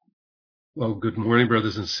Well, good morning,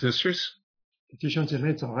 brothers and sisters. 弟兄姐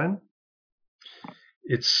妹早安。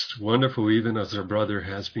 It's wonderful, even as our brother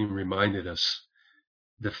has been reminded us,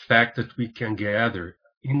 the fact that we can gather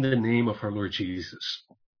in the name of our Lord Jesus.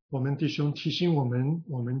 我们弟兄提醒我们，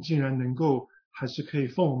我们竟然能够还是可以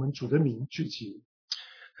奉我们主的名聚集。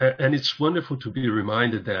 And it's wonderful to be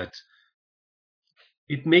reminded that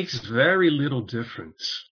it makes very little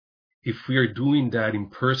difference if we are doing that in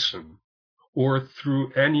person or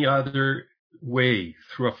through any other way,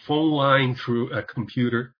 through a phone line, through a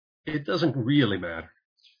computer. It doesn't really matter.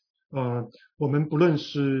 我们不论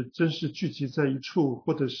是真是聚集在一处，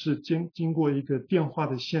或者是经过一个电话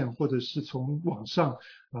的线，或者是从网上，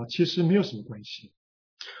其实没有什么关系。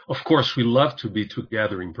 Of course, we love to be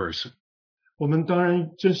together in person. 我们当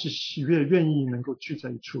然真是喜悦，愿意能够聚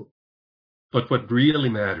在一处。 But what really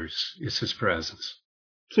matters is His presence.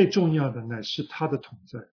 最重要的乃是他的同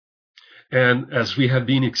在。 And as we have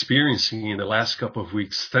been experiencing in the last couple of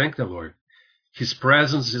weeks, thank the Lord, His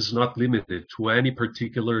presence is not limited to any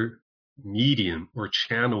particular medium or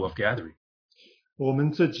channel of gathering. 我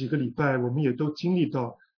们这几个礼拜，我们也都经历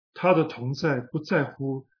到他的同在，不在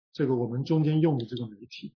乎这个我们中间用的这个媒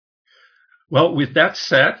体。 Well, with that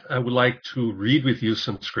said, I would like to read with you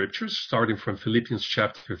some scriptures, starting from Philippians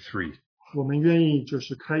chapter 3. 我们愿意就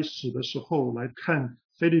是开始的时候来看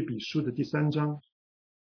腓立比书的第3章。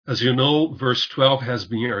 As you know, verse 12 has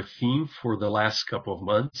been our theme for the last couple of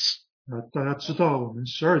months. 大家知道我们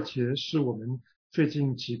12节是我们最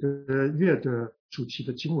近几个月的主题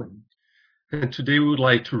的经文。 And today we would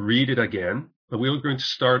like to read it again, but we are going to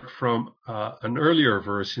start from an earlier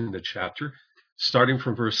verse in the chapter, starting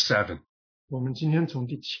from verse 7. 我们今天从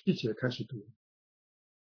第7节开始读。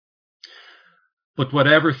 But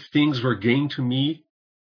whatever things were gained to me,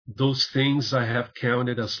 those things I have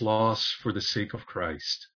counted as loss for the sake of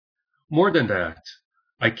Christ. More than that,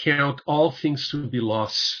 I count all things to be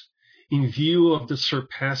loss in view of the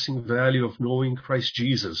surpassing value of knowing Christ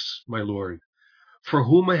Jesus, my Lord, for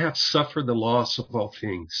whom I have suffered the loss of all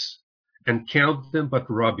things, and count them but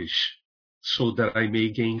rubbish, so that I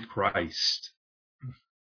may gain Christ.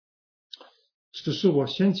 只是我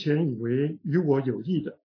先前以为与我有益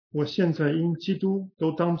的，我现在因基督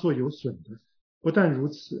都当作有损的。不但如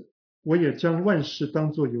此，我也将万事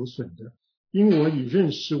当作有损的，因我以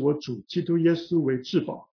认识我主基督耶稣为至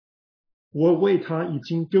宝。我为他已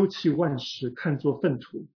经丢弃万事，看作粪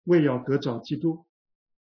土，为要得着基督。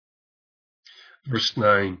 Verse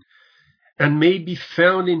 9, and may be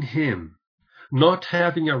found in him, not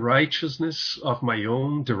having a righteousness of my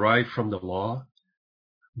own derived from the law,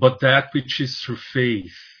 but that which is through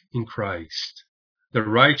faith in Christ, the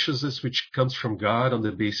righteousness which comes from God on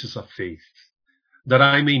the basis of faith, that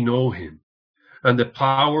I may know him, and the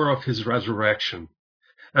power of his resurrection,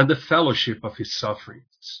 and the fellowship of his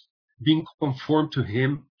sufferings, being conformed to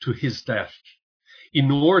him to his death,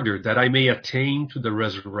 in order that I may attain to the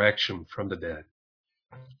resurrection from the dead.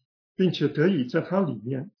 并且得以在他里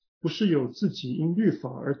面，不是有自己因律法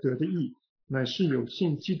而得的义，乃是有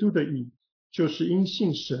信基督的义，就是因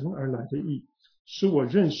信神而来的义，使我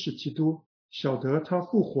认识基督，晓得他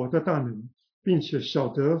复活的大能，并且晓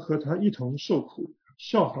得和他一同受苦，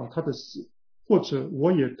效法他的死，或者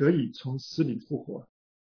我也得以从死里复活。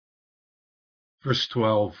 Verse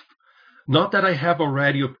 12, not that I have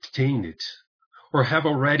already obtained it, or have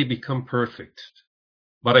already become perfect,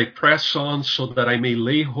 but I press on so that I may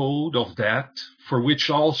lay hold of that for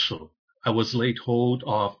which also I was laid hold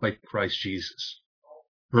of by Christ Jesus.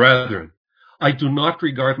 Brethren, I do not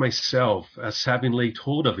regard myself as having laid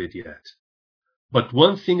hold of it yet. But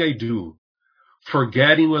one thing I do,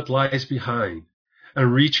 forgetting what lies behind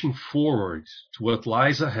and reaching forward to what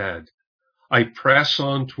lies ahead, I press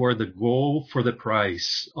on toward the goal for the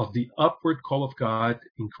prize of the upward call of God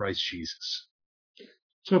in Christ Jesus.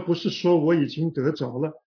 这不是说我已经得着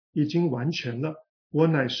了，已经完全了，我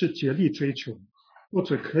乃是竭力追求，或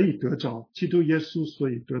者可以得着基督耶稣，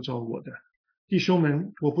所以得着我的。弟兄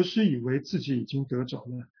们，我不是以为自己已经得着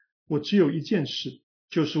了，我只有一件事，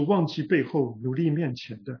就是忘记背后，努力面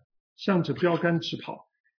前的，向着标杆直跑，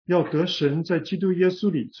要得神在基督耶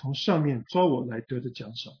稣里从上面招我来得的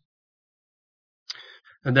奖赏。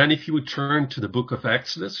 And then if you would turn to the book of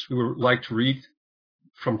Exodus, we would like to read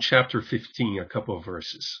from chapter 15, a couple of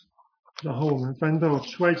verses. 然后我们翻到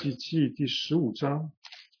出埃及记第15章。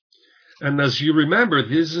 And as you remember,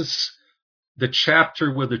 this is the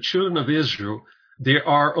chapter where the children of Israel, they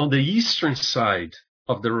are on the eastern side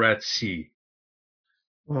of the Red Sea.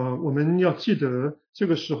 我们要记得这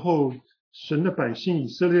个时候，神的百姓以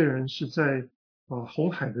色列人是在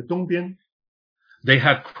红海的东边。 They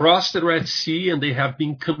have crossed the Red Sea and they have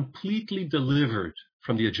been completely delivered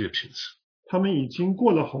from the Egyptians. 他们已经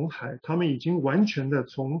过了红海，他们已经完全的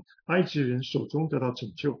从埃及人手中得到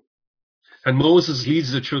拯救。And Moses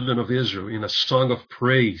leads the children of Israel in a song of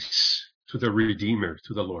praise to the Redeemer,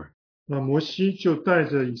 to the Lord. 那摩西就带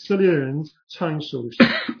着以色列人唱一首歌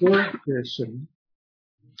给神。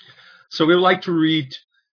So we would like to read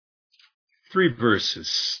 3 verses,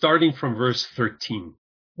 starting from verse 13.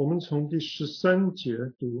 我们从第13节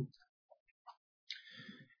读。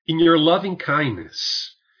In your loving kindness,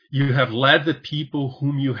 you have led the people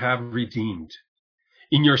whom you have redeemed.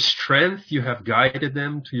 In your strength, you have guided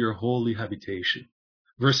them to your holy habitation.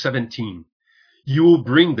 Verse 17, you will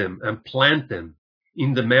bring them and plant them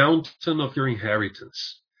in the mountain of your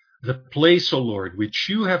inheritance, the place, O Lord, which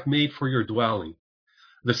you have made for your dwelling,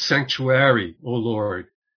 the sanctuary, O Lord,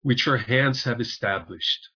 which your hands have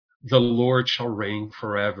established. The Lord shall reign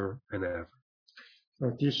forever and ever.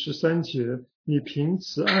 第13节，你凭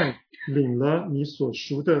慈爱领了你所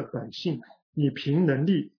赎的百姓，你凭能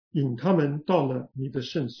力引他们到了你的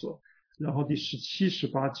圣所。然后第17、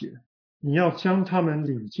18节，你要将他们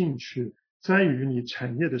领进去，栽于你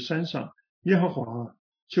产业的山上。耶和华啊，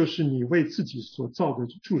就是你为自己所造的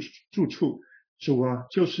住处。主啊，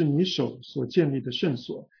就是你手所建立的圣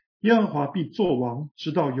所。耶和华必作王，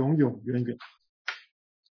直到永永远远。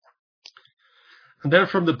And then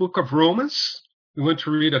from the book of Romans, we want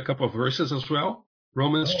to read a couple of verses as well.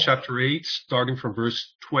 Romans chapter 8, starting from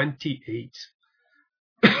verse 28.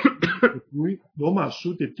 读罗马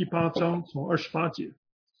书的第8章，从28节。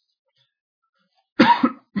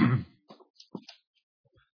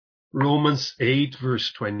Romans 8,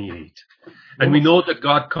 verse 28. And we know that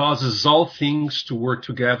God causes all things to work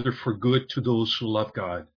together for good to those who love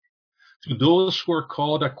God, to those who are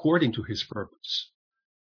called according to his purpose.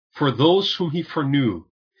 For those whom he foreknew,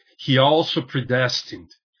 he also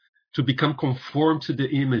predestined to become conformed to the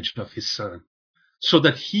image of his Son, so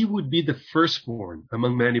that he would be the firstborn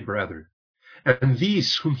among many brethren. And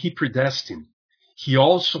these whom he predestined, he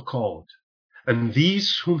also called. And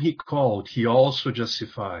these whom he called, he also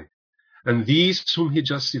justified. And these whom he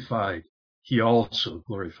justified, he also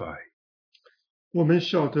glorified. 我们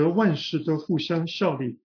晓得万事都互相效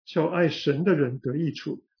力，叫爱神的人得益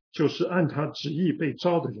处，就是按他旨意被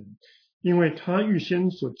招的人。因为他预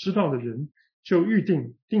先所知道的人，就预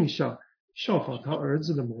定下效法他儿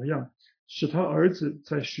子的模样，使他儿子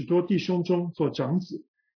在许多弟兄中做长子。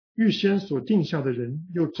预先所定下的人，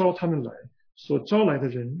又招他们来；所招来的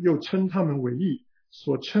人，又称他们为义；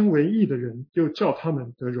所称为义的人，又叫他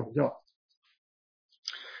们得荣耀。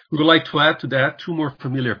We would like to add to that 2 more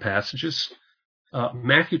familiar passages.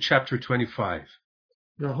 Matthew chapter 25.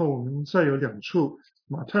 然后我们再有2处，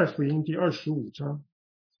马太福音第25章，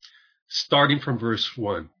 starting from verse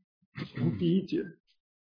 1. 从第1节。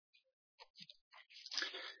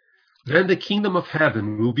Then the kingdom of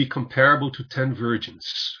heaven will be comparable to 10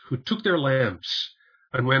 virgins who took their lamps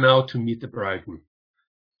and went out to meet the bridegroom.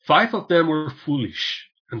 5 of them were foolish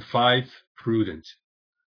and 5 prudent.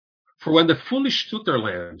 For when the foolish took their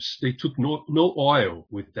lamps, they took no oil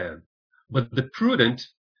with them, but the prudent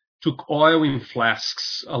took oil in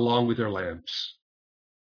flasks along with their lamps.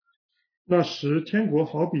 那时，天国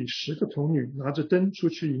好比10个童女拿着灯出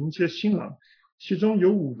去迎接新郎，其中有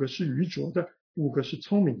5个是愚拙的，5个是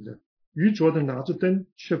聪明的。愚拙的拿着灯，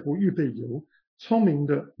却不预备油；聪明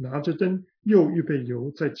的拿着灯，又预备油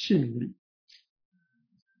在器皿里。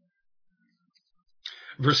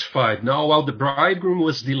Verse 5, Now while the bridegroom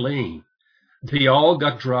was delaying, they all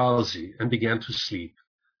got drowsy and began to sleep.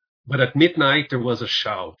 But at midnight there was a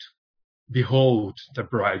shout, Behold the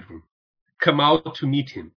bridegroom, come out to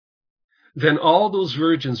meet him. Then all those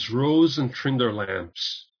virgins rose and trimmed their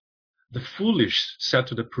lamps. The foolish said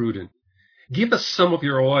to the prudent, Give us some of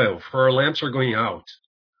your oil, for our lamps are going out.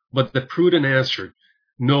 But the prudent answered,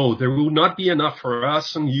 No, there will not be enough for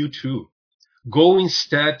us and you too. Go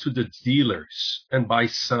instead to the dealers and buy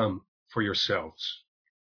some for yourselves.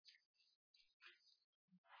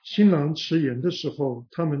 新郎迟延的时候，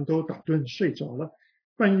他们都打盹睡着了。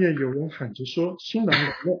半夜有人喊着说：“新郎来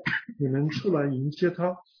了，你们出来迎接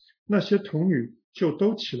他。”那些童女就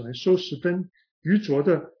都起来收拾灯。愚拙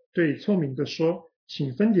的对聪明的说：“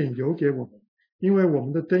请分点油给我们，因为我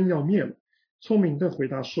们的灯要灭了。”聪明的回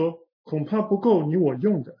答说：“恐怕不够你我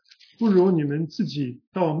用的，不如你们自己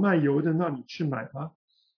到卖油的那里去买吧。”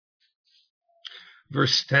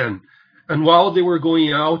 Verse 10, And while they were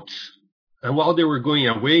going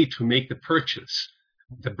away to make the purchase,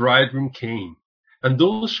 the bridegroom came, and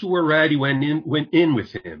those who were ready went in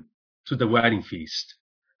with him to the wedding feast,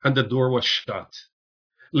 and the door was shut.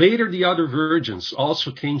 Later the other virgins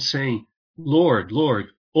also came saying, Lord,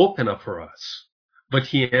 Lord, open up for us. But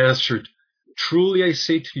he answered, Truly I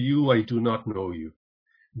say to you, I do not know you.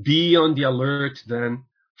 Be on the alert then,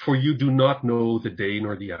 for you do not know the day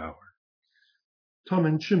nor the hour. 他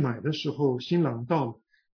们去买的时候，新郎到了，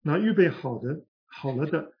那预备好了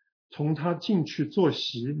的，同他进去坐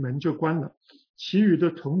席，门就关了。其余的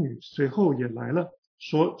童女随后也来了，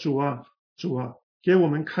说：主啊，主啊，给我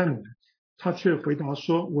们开门。他却回答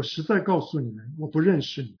说：我实在告诉你们，我不认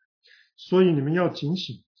识你们，所以你们要警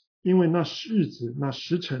醒，因为那日子、那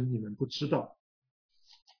时辰你们不知道。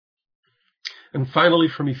And finally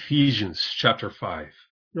from Ephesians chapter 5.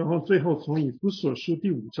 然后最后从以弗所书第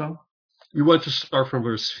5章， We want to start from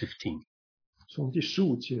verse 15. 从第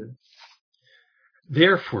15节。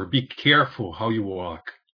Therefore be careful how you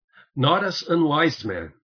walk, not as unwise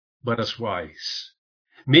men, but as wise,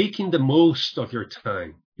 making the most of your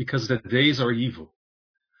time, because the days are evil.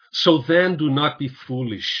 So then do not be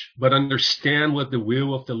foolish, but understand what the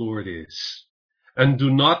will of the Lord is. And do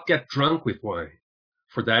not get drunk with wine,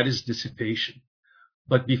 for that is dissipation,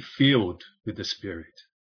 but be filled with the Spirit.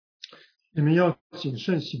 你们要谨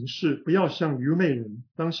慎行事，不要像愚昧人，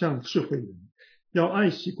当像智慧人。要爱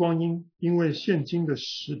惜光阴，因为现今的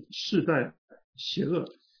世代邪恶。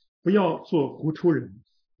不要做糊涂人，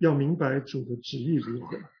要明白主的旨意如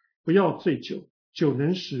何。不要醉酒，酒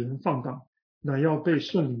能使人放荡，乃要被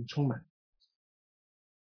圣灵充满。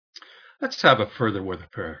Let's have a further word of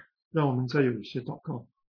prayer. 让我们再有一些祷告。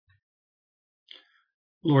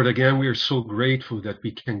Lord, again, we are so grateful that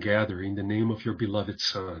we can gather in the name of your beloved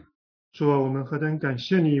Son. 主啊，我们何等感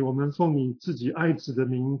谢你，我们奉你自己爱子的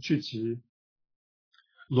名聚集。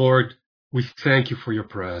Lord, we thank you for your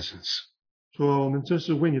presence. 主啊，我们真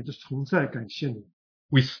是为你的存在感谢你。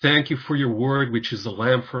We thank you for your word, which is a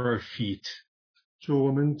lamp for our feet. 主，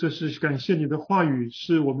我们真是感谢你的话语，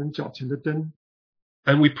是我们脚前的灯。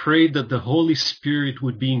And we pray that the Holy Spirit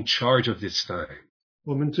would be in charge of this time.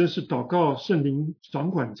 我们真是祷告圣灵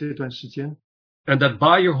掌管这段时间。And that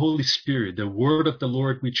by your Holy Spirit, the word of the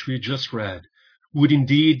Lord which we just read, would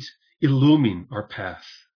indeed illumine our path.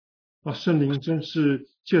 圣灵真是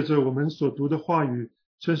借着我们所读的话语，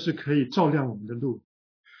真是可以照亮我们的路。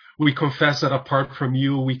We confess that apart from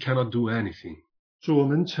you, we cannot do anything. 主，我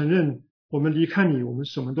们承认，我们离开你，我们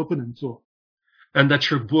什么都不能做。And that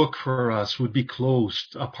your book for us would be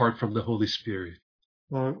closed apart from the Holy Spirit.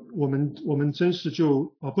 我们真是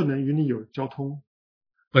就不能与你有交通。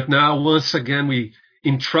But now, once again, we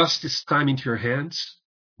entrust this time into your hands.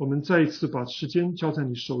 我们再一次把时间交在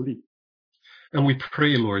你手里。And we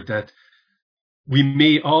pray, Lord, that we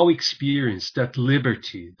may all experience that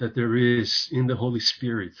liberty that there is in the Holy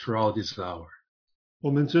Spirit throughout this hour. 我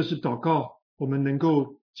们真是祷告，我们能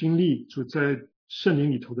够经历主在圣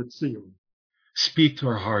灵里头的自由。Speak to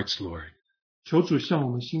our hearts, Lord. 求主向我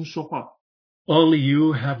们心说话。Only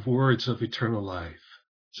you have words of eternal life.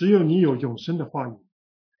 只有你有永生的话语。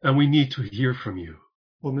And we need to hear from you.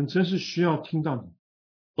 我们真是需要听到你。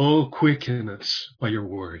Oh, quicken us by your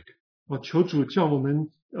word. 求主叫我们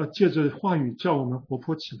借着话语叫我们活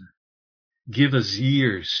泼起来。Give us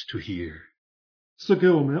ears to hear. 赐给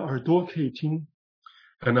我们耳朵可以听。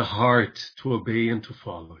And a heart to obey and to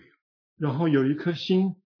follow you. 然后有一颗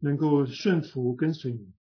心能够顺服跟随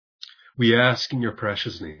你。We ask in your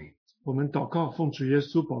precious name. 我们祷告奉主耶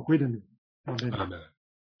稣宝贵的名。Amen.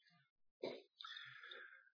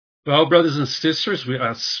 Well, brothers and sisters,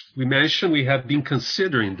 as we mentioned, we have been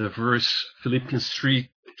considering the verse Philippians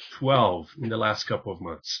 3:12 in the last couple of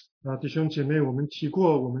months. 弟兄姐妹，我们提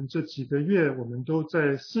过，我们这几个月我们都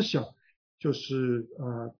在思想，就是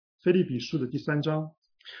腓立比书的第3章。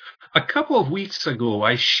A couple of weeks ago,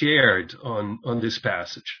 I shared on this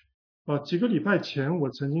passage. 几个礼拜前，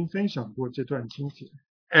我曾经分享过这段经节。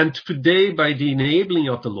And today, by the enabling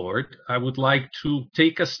of the Lord, I would like to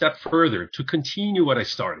take a step further to continue what I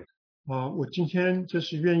started. 我今天就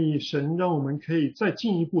是愿意神让我们可以再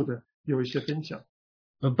进一步的有一些分享。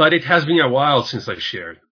But it has been a while since I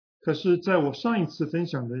shared. 可是在我上一次分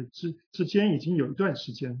享的之间已经有一段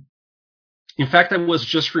时间。In fact, I was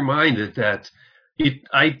just reminded that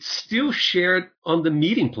I still shared on the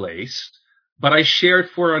meeting place, but I shared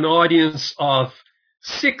for an audience of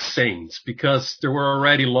 6 saints because there were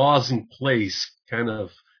already laws in place kind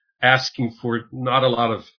of asking for not a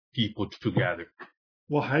lot of people to gather.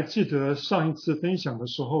 我还记得上一次分享的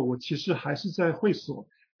时候，我其实还是在会所，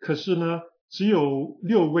可是呢，只有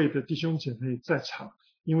6位的弟兄姐妹在场，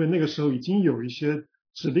因为那个时候已经有一些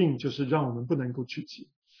指令，就是让我们不能够聚集。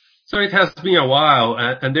So it has been a while,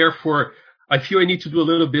 and therefore I feel I need to do a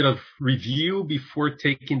little bit of review before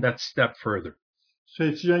taking that step further. 所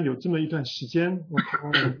以既然有这么一段时间，我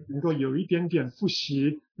能够有一点点复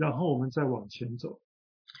习，然后我们再往前走。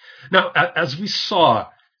Now, as we saw,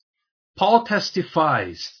 Paul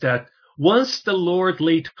testifies that once the Lord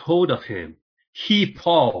laid hold of him, he,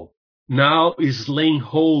 Paul, now is laying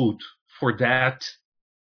hold for that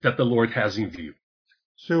the Lord has in view.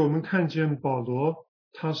 所以我们看见保罗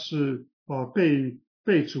他是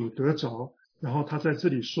被主得着，然后他在这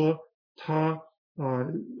里说他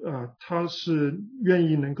是愿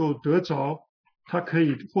意能够得着，他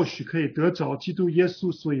或许可以得着基督耶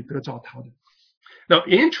稣，所以得着他的。Now,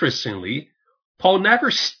 interestingly, Paul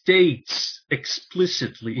never states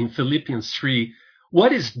explicitly in Philippians 3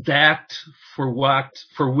 what is that for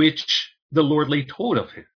which the Lord laid hold of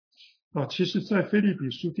him. 其实在腓立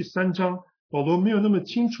比书第3章，保罗没有那么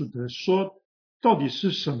清楚的说到底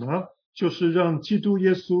是什么，就是让基督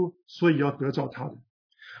耶稣，所以要得着他的。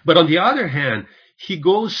But on the other hand, he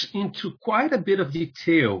goes into quite a bit of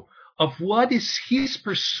detail of what is his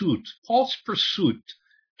pursuit, Paul's pursuit,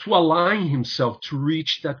 to align himself to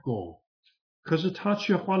reach that goal. 可是他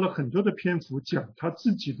却花了很多的篇幅讲他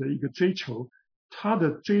自己的一个追求，他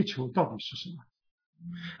的追求到底是什么？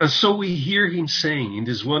 And so we hear him saying in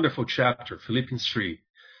this wonderful chapter, Philippians 3,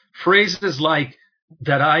 phrases like,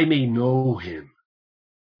 that I may know him.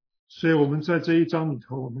 所以我们在这一章里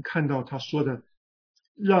头，我们看到他说的，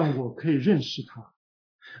让我可以认识他，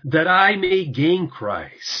 That I may gain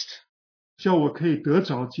Christ. 叫我可以得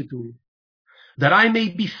着基督， That I may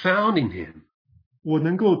be found in him. 我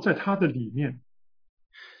能够在他的里面，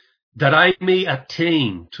 That I may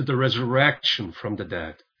attain to the resurrection from the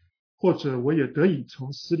dead. 或者我也得以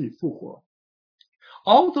从死里复活。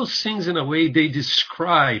 All those things, in a way, they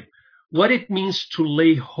describe what it means to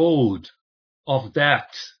lay hold of that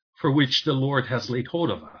for which the Lord has laid hold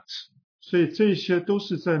of us. 所以这些都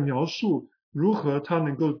是在描述如何他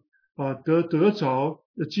能够得着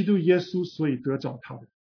基督耶稣，所以得着他的。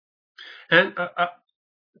 And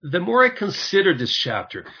the more I consider this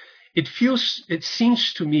chapter, it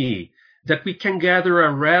seems to me that we can gather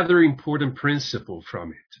a rather important principle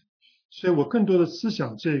from it. 所以我更多的思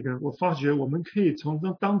想这个，我发觉我们可以从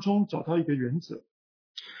当中找到一个原则，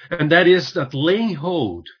 And that is that laying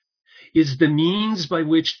hold is the means by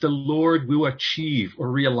which the Lord will achieve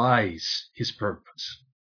or realize his purpose.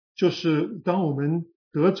 就是当我们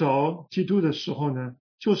得着基督的时候呢，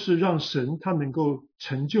就是让神他能够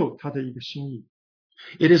成就他的一个心意。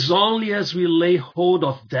 It is only as we lay hold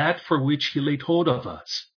of that for which he laid hold of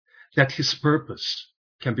us that his purpose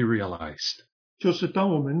can be realized. 就是当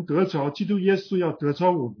我们得着基督耶稣要得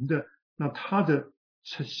着我们的，那他的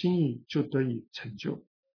心意就得以成就。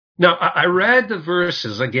 Now, I read the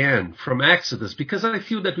verses again from Exodus because I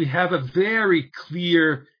feel that we have a very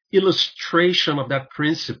clear illustration of that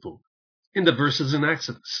principle in the verses in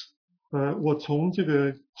Exodus. 我从这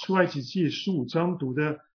个出埃及记15章读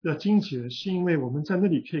的经节，是因为我们在那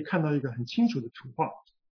里可以看到一个很清楚的图画。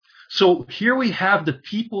 So here we have the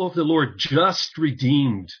people of the Lord just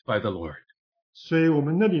redeemed by the Lord. 所以我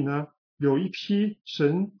们那里呢，有一批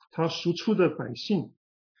神他赎出的百姓，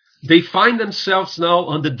 They find themselves now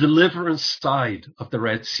on the deliverance side of the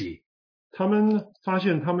Red Sea. 他们发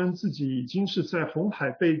现他们自己已经是在红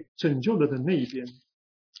海被拯救了的那一边，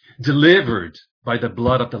 Delivered by the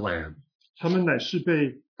blood of the Lamb. 他们乃是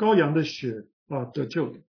被羔羊的血得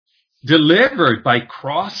救的， Delivered by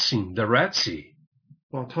crossing the Red Sea.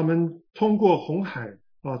 他们通过红海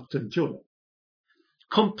拯救了，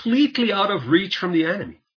 Completely out of reach from the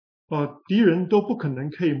enemy. 敌人都不可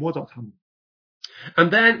能可以摸到他们。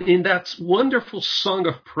 And then in that wonderful song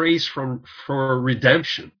of praise for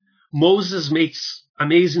redemption, Moses makes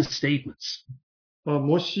amazing statements.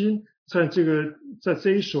 摩西在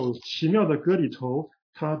这一首奇妙的歌里头，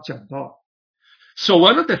他讲到， So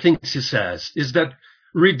one of the things he says is that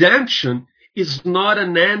redemption is not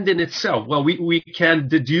an end in itself. Well, we can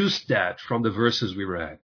deduce that from the verses we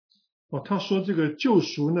read. 他说这个救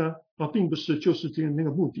赎呢，并不是就是那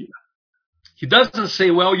个目的了。 He doesn't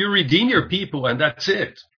say, well, you redeem your people and that's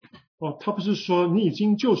it. 他不是说你已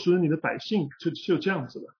经救赎了你的百姓，就这样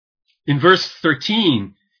子了。 In verse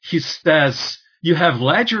 13, he says, you have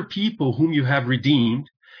led your people whom you have redeemed.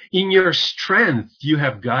 In your strength, you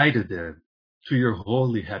have guided them to your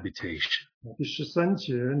holy habitation. 第13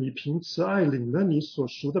节，你凭慈爱领了你所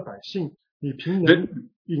赎的百姓，你凭能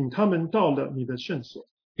引他们到了你的圣所。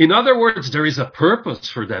 In other words, there is a purpose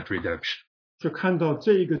for that redemption. 就看到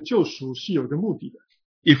这一个救赎是有一个目的的。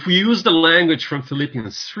 If we use the language from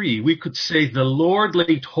Philippians 3, we could say the Lord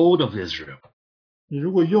laid hold of Israel. 你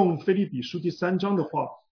如果用腓立比书第3章的话，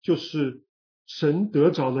就是神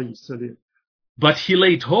得着了以色列， But he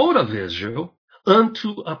laid hold of Israel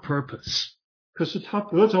unto a purpose. 可是他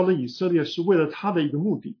得着了以色列是为了他的一个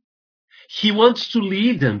目的， He wants to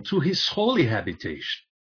lead them to his holy habitation.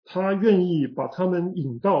 他愿意把他们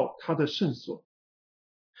引到他的圣所。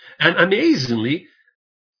 And amazingly,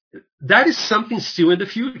 that is something still in the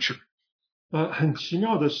future. 很奇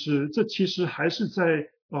妙的是，这其实还是在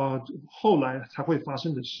后来才会发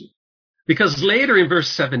生的事。 Because later in verse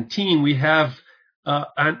 17, we have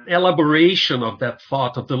an elaboration of that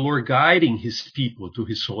thought of the Lord guiding his people to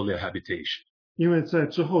his holy habitation. 因为在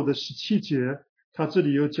之后的17节，他这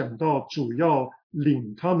里有讲到主要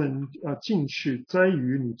领他们进去栽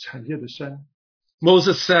于你产业的山。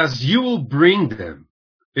 Moses says, you will bring them,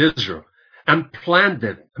 Israel, and plant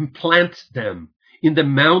them in the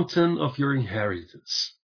mountain of your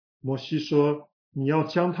inheritance. 摩西说：“你要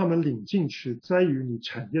将他们领进去，栽于你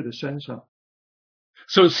产业的山上。”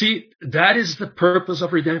 So see, that is the purpose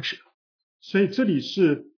of redemption. 所以这里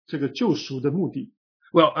是这个救赎的目的。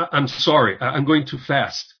 Well, I'm sorry, I'm going too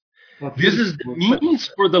fast. 啊， This is the means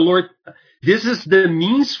for the Lord. This is the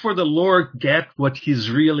means for the Lord get what he's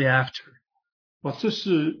really after. 这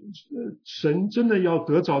是神真的要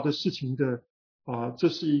得着的事情的这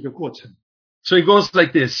是一个过程。 So it goes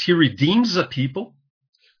like this. He redeems the people.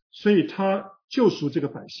 所以他救赎这个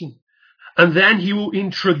百姓， And then he will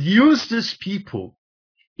introduce these people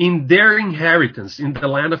in their inheritance in the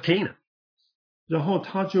land of Canaan. 然后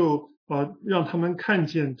他就让他们看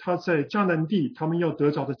见他在迦南地他们要得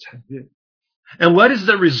着的产业。 And what is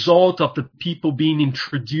the result of the people being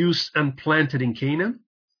introduced and planted in Canaan?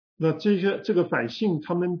 那这个百姓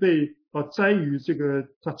他们被栽于这个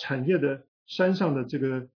他产业的山上的这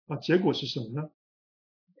个结果是什么呢？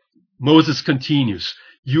 Moses continues,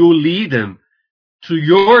 you will lead them to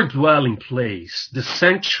your dwelling place, the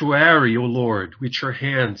sanctuary, O Lord, which your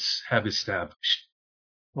hands have established.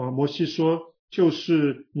 摩西说，就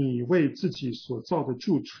是你为自己所造的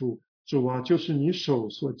住处，主啊，就是你手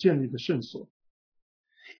所建立的圣所。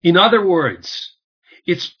 In other words,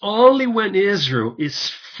 it's only when Israel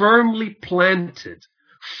is firmly planted,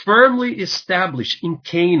 firmly established in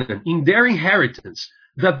Canaan, in their inheritance,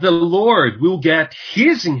 that the Lord will get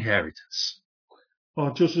his inheritance.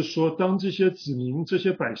 就是说，当这些子民、这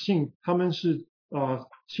些百姓，他们是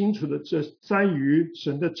清楚的这栽于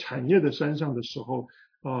神的产业的山上的时候，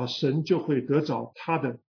神就会得着他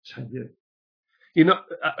的产业。 You know,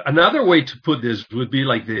 another way to put this would be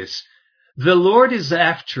like this. The Lord is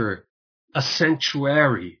after a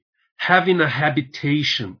sanctuary, having a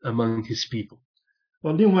habitation among his people.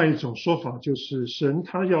 另外一种说法就是神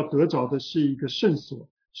他要得着的是一个圣所，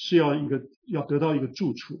是要得到一个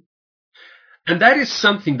住处。 And that is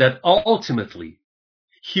something that ultimately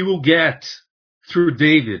he will get through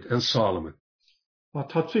David and Solomon.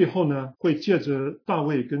 他最后呢会借着大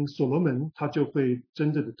卫跟所罗门，他就会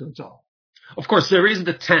真正的得着。 Of course, there is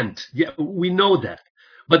the tent. Yeah, we know that.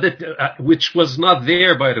 But which was not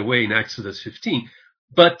there, by the way, in Exodus 15.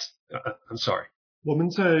 But, I'm sorry. 我们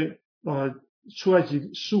在出埃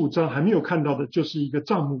及15章还没有看到的就是一个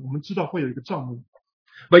帐幕，我们知道会有一个帐幕。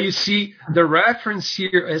 But you see, the reference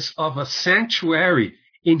here is of a sanctuary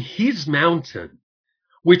in his mountain,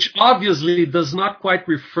 which obviously does not quite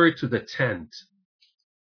refer to the tent.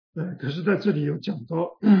 可是在这里有讲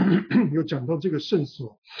到有讲到这个圣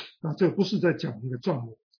所，这不是在讲一个帐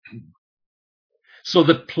幕。 So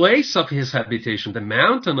the place of his habitation, the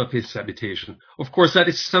mountain of his habitation, of course, that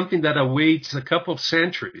is something that awaits a couple of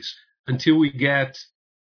centuries until we get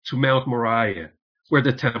to Mount Moriah, where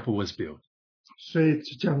the temple was built. 所以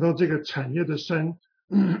讲到这个产业的山，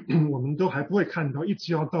我们都还不会看到，一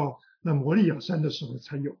直要到那摩利亚山的时候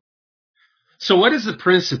才有。 So what is the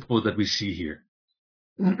principle that we see here?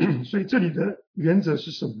 所以这里的原则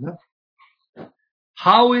是什么呢？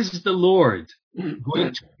 How is the Lord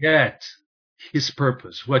going to get his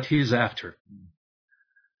purpose, what he is after?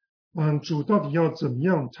 主到底要怎么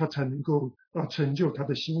样，他才能够成就他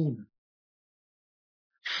的心意呢？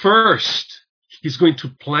 First, he's going to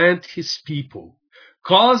plant his people,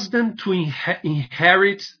 cause them to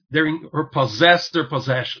inherit or possess their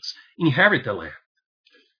possessions, inherit the land.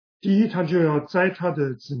 第一，他就要栽他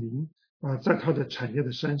的子民在他的产业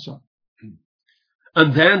的山上，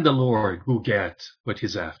 And then the Lord will get what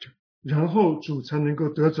he's after. 然后主才能够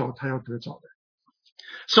得着他要得着的。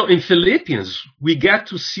 So in Philippians, we get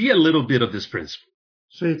to see a little bit of this principle.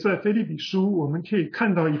 所以在腓立比书，我们可以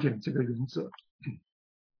看到一点这个原则。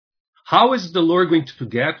 How is the Lord going to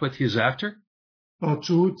get what he's after?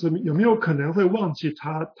 主有没有可能会忘记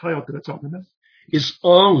他要得着的呢？ Is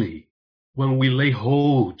only when we lay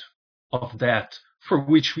hold of that for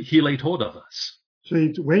which he laid hold of us. 所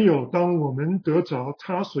以唯有当我们得着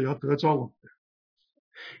他所要得着我们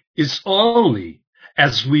的， Is only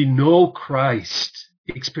as we know Christ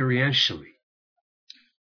experientially.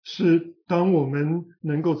 是当我们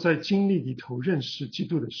能够在经历里头认识基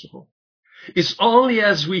督的时候， It's only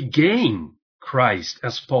as we gain Christ,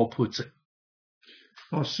 as Paul puts it,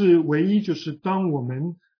 是唯一就是当我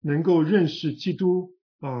们能够认识基督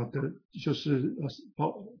的，就是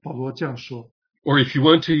保罗这样说， or if you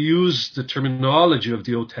want to use the terminology of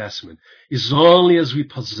the Old Testament, is only as we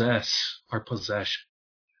possess our possession.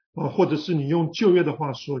 或者是你用旧约的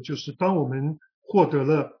话说，就是当我们获得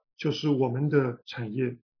了就是我们的产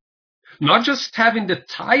业， Not just having the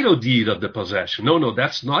title deed of the possession. No,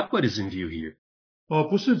 that's not what is in view here.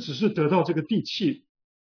 不是只是得到这个地契。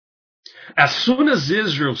 As soon as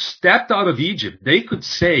Israel stepped out of Egypt, they could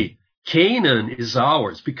say, Canaan is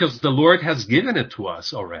ours because the Lord has given it to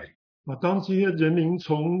us already. 当这些人民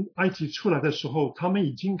从埃及出来的时候，他们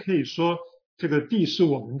已经可以说这个地是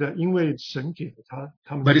我们的，因为神给了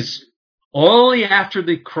他们。 But it's only after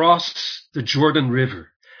they crossed the Jordan River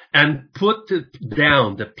and put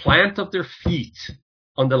down the plant of their feet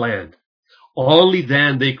on the land, only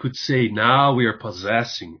then they could say, now we are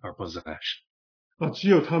possessing our possession. 只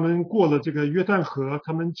有他们过了这个约旦河，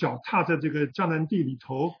他们脚踏在这个迦南地里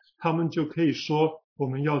头，他们就可以说我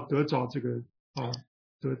们要得着这个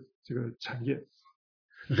得这个产业。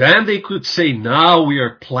 Then they could say, now we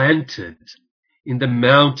are planted in the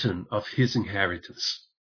mountain of his inheritance.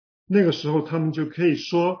 那个时候他们就可以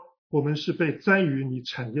说我们是被栽于你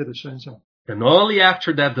产业的山上。 And only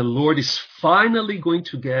after that the Lord is finally going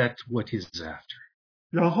to get what he's after.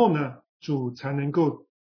 然后呢，主才能够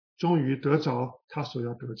终于得着他所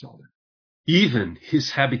要得着的， Even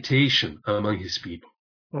his habitation among his people.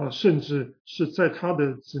 甚至是在他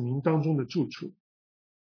的子民当中的住处。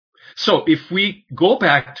 So if we go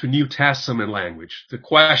back to New Testament language, the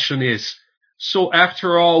question is, so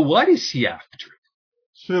after all, what is he after?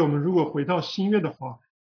 所以我们如果回到新约的话，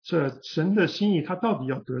这神的心意他到底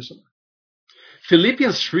要得什么？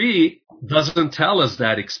 Philippians 3 doesn't tell us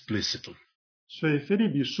that explicitly. 所以腓立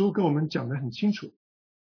比书跟我们讲得很清楚。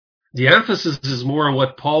 The emphasis is more on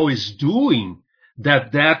what Paul is doing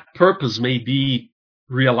that purpose may be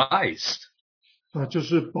realized. 就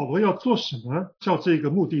是保罗要做什么，叫这个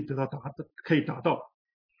目的可以达到。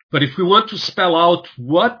 But if we want to spell out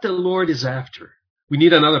what the Lord is after, we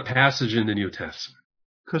need another passage in the New Testament.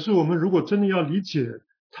 可是我们如果真的要理解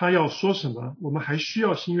他要说什么，我们还需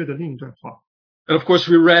要新约的另一段话。 And of course,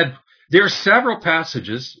 we read, there are several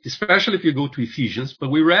passages, especially if you go to Ephesians, but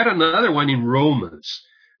we read another one in Romans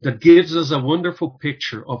that gives us a wonderful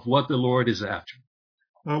picture of what the Lord is after.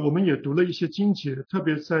 我们也读了一些经节，特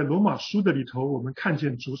别在罗马书的里头，我们看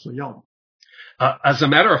见主所要的。As a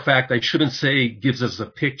matter of fact, I shouldn't say gives us a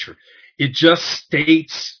picture. It just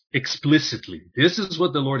states explicitly, this is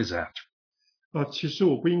what the Lord is after. 其实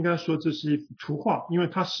我不应该说这是一幅图画，因为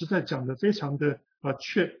他实在讲得非常的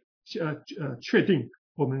确定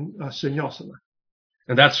我们神要什么。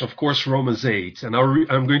 And that's, of course, Romans 8. And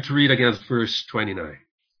I'm going to read again verse 29.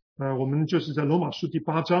 我们就是在罗马书第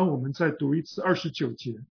8章，我们再读一次29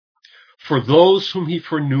节。 For those whom he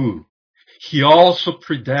foreknew, he also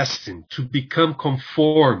predestined to become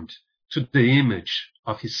conformed to the image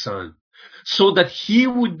of his Son, so that he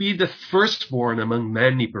would be the firstborn among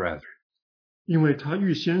many brethren. 因为他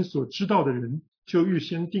预先所知道的人，就预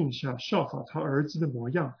先定下效法他儿子的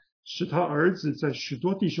模样，使他儿子在许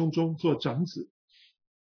多弟兄中做长子。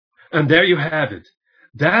 And there you have it.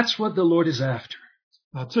 That's what the Lord is after.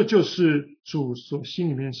 这就是主所心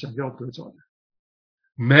里面想要得着的。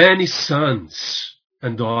 Many sons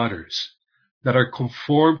and daughters that are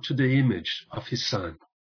conformed to the image of his Son.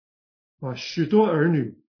 许多儿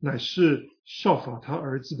女乃是效法他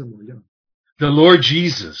儿子的模样。 The Lord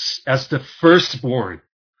Jesus as the firstborn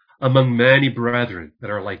among many brethren that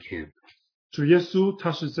are like him. 主耶稣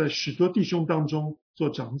他是在许多弟兄当中做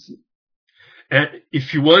长子。 And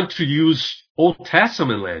if you want to use Old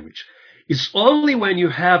Testament language, it's only when you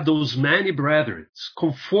have those many brethren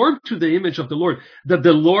conformed to the image of the Lord that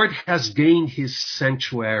the Lord has gained his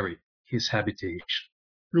sanctuary, his habitation.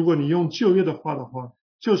 如果你用旧约的话的话，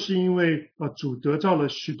就是因为主得到了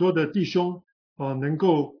许多的弟兄能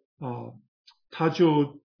够他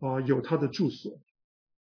就有他的住所。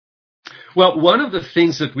 Well, one of the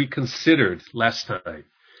things that we considered last time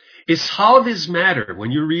is how this matter,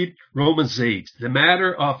 when you read Romans 8, the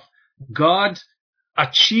matter of God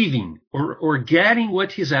achieving or getting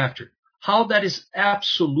what he's after, how that is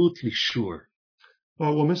absolutely sure.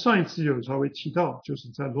 我们上一次有稍微提到，就是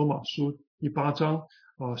在罗马书第8章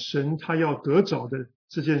神他要得着的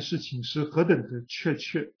这件事情是何等的确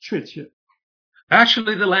切。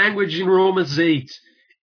 Actually, the language in Romans 8,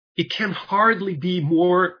 it can hardly be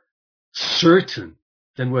more certain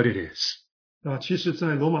than what it is. 其实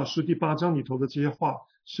在罗马书第8章里头的这些话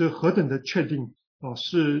是何等的确定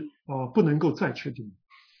是不能够再确定。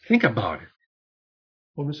 Think about it.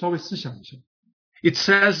 我们稍微思想一下， It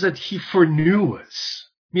says that he foreknew us.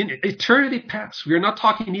 I mean, eternity past. We are not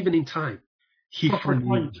talking even in time. He 他说他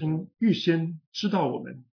foreknew 已 us. 经预先知道我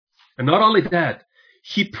们， And not only that,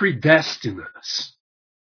 he predestined us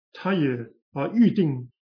他也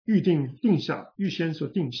预先所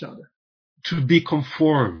定下的， to be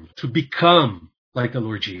conformed, to become like the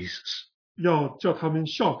Lord Jesus. 要叫他们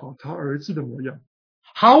效仿他儿子的模样。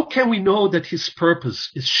 How can we know that his purpose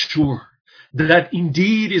is sure, that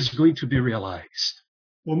indeed is going to be realized?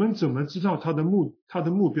 我们怎么知道他的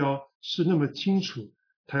目标是那么清楚，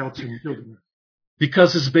他要成就的呢？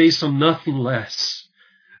 Because it's based on nothing less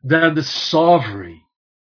than the sovereign,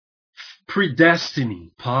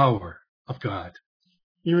 predestining power of God.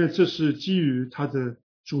 因为这是基于他的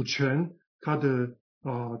主权，他的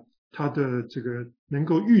这个能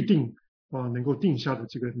够预定能够定下的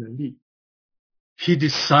这个能力。 He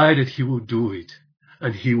decided he will do it,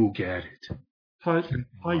 and he will get it.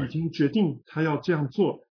 他已经决定他要这样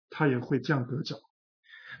做，他也会这样得着。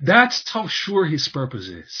 That's how sure his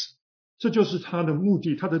purpose is. 这就是他的目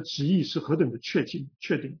的，他的旨意是何等的确定。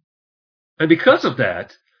 And because of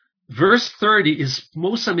that, verse 30 is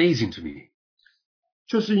most amazing to me.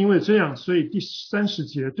 就是因为这样，所以第30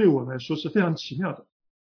节对我来说是非常奇妙的。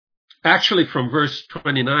 Actually, from verse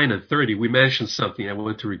 29 and 30, we mentioned something. I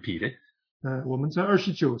want to repeat it. 我们在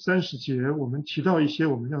29、30节，我们提到一些，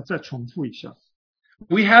我们要再重复一下。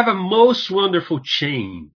 We have a most wonderful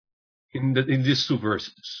chain in these two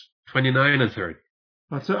verses, 29 and 30.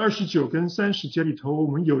 在29跟30节里头，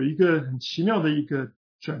我们有一个很奇妙的一个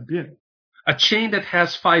转变。 A chain that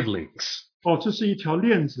has 5 links. 这是一条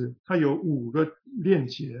链子，它有5个链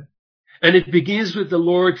结。 And it begins with the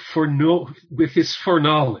Lord with his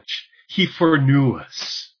foreknowledge. He foreknew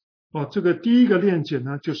us. 这个第一个链接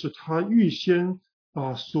呢，就是他预先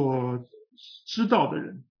所知道的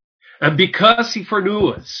人， And because he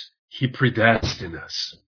foreknew us, he predestined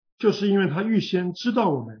us. 就是因为他预先知道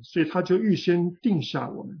我们，所以他就预先定下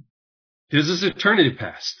我们。 This is eternity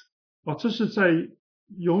past. 这是在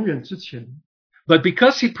永远之前， But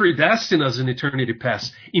because he predestined us in eternity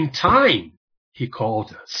past, in time, he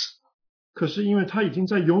called us. 可是因为他已经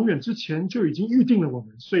在永远之前就已经预定了我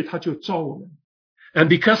们，所以他就招我们。 And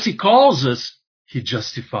because he calls us, he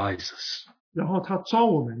justifies us. 然后他招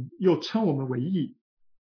我们，又称我们为义。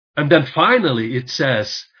 And then finally it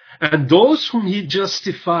says, and those whom he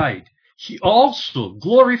justified, he also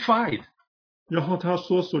glorified. 然后他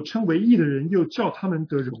说，所称为义的人，又叫他们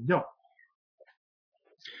得荣耀。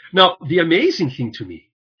 Now, the amazing thing to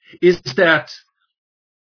me is that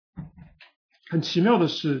很奇妙的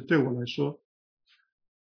是，对我来说，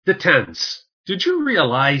 the tense. Did you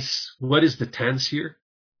realize what is the tense here?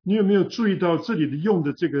 你有没有注意到这里的用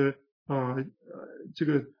的这个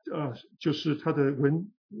就是它的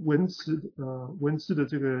文字的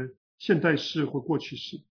这个现代式或过去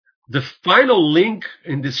式。 The final link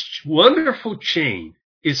in this wonderful chain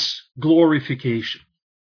is glorification.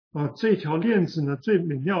 这条链子呢，最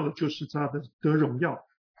美妙的就是它的得荣耀。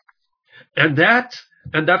 And that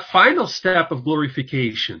final step of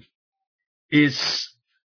glorification is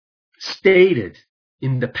stated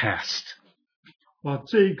in the past.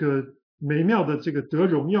 这个美妙的这个得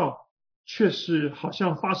荣耀，却是好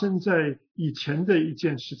像发生在以前的一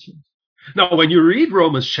件事情。 Now, when you read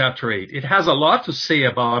Romans chapter 8, it has a lot to say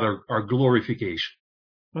about our glorification.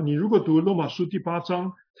 你如果读罗马书第8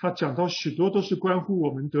章，它讲到许多都是关乎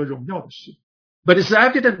我们得荣耀的事。 But it's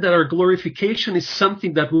evident that our glorification is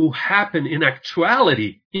something that will happen in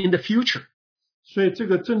actuality in the future. 所以这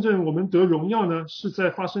个真正我们得荣耀呢，是在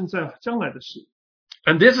发生在将来的事。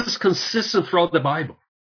 And this is consistent throughout the Bible.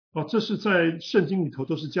 这是在圣经里头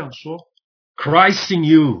都是这样说。 Christ in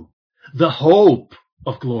you, the hope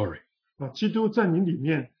of glory. 基督在你里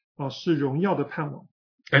面是荣耀的盼望。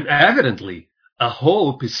 And evidently, a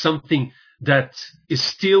hope is something that is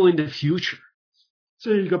still in the future.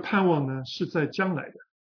 这一个盼望呢，是在将来的。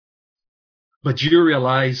 But you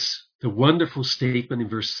realize the wonderful statement in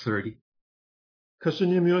verse 30? 可是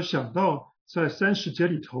你有没有想到，在30节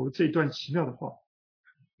里头这段奇妙的话？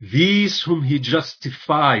 These whom he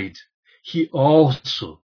justified, he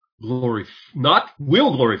also will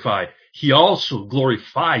glorify, he also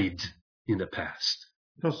glorified in the past.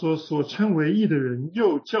 他说：“所称为义的人，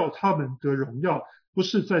又叫他们得荣耀，不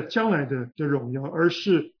是在将来的荣耀，而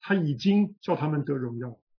是他已经叫他们得荣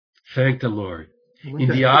耀。” Thank the Lord. 我们 In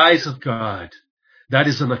感 the eyes of God, that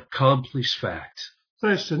is an accomplished fact.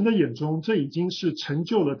 在神的眼中，这已经是成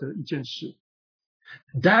就了的一件事。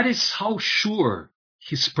 That is how sure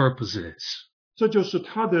his purpose is. 这就是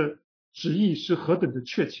他的旨意是何等的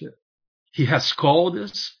确切。 He has called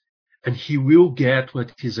us, and he will get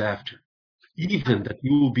what he's after, even that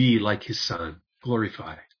you will be like his son,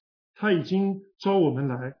 glorified. 他已经招我们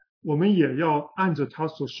来，我们也要按着他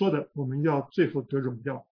所说的，我们要最后得荣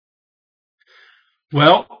耀。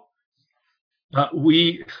 Well,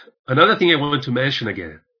 another thing I want to mention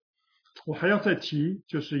again 我还要再提，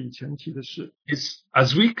就是以前提的事， is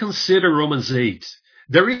as we consider Romans 8,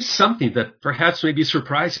 there is something that perhaps may be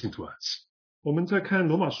surprising to us. 我们在看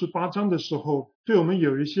罗马书8章的时候，对我们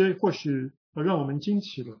有一些或许让我们惊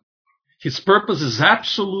奇了。 His purpose is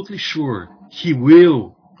absolutely sure. He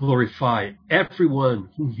will glorify everyone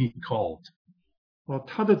whom he called.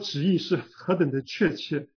 他的旨意是何等的确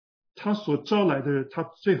切，他所招来的人，他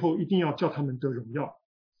最后一定要叫他们得荣耀。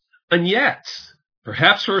 And yet,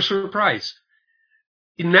 perhaps for a surprise,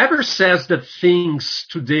 it never says that things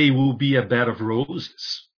today will be a bed of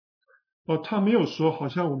roses. 他没有说好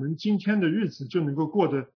像我们今天的日子就能够过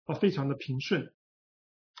得非常的平顺。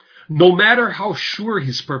 No matter how sure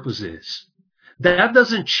his purpose is, that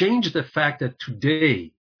doesn't change the fact that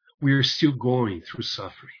today we are still going through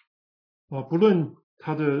suffering. 不论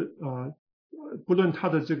他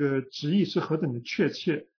的这个旨意是何等的确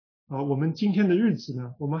切，我们今天的日子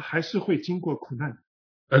呢，我们还是会经过苦难。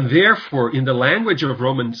 And therefore, in the language of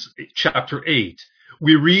Romans chapter 8,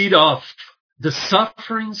 we read of the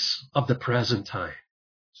sufferings of the present time.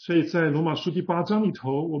 所以在罗马书第8章里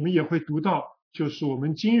头，我们也会读到，就是我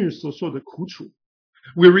们今日所受的苦楚。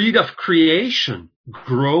 We read of creation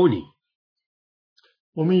groaning.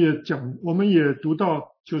 我们也读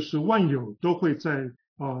到，就是万有都会在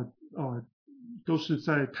都是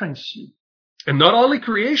在叹息。 And not only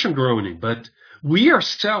creation groaning, but we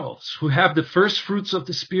ourselves who have the first fruits of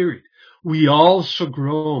the Spirit, we also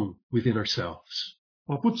groan within ourselves.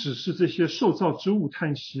 不只是这些受造之物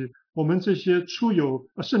叹息，我们这些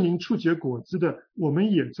圣灵触结果子的，我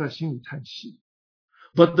们也在心里叹息。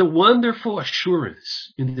 But the wonderful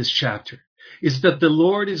assurance in this chapter is that the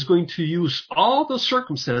Lord is going to use all those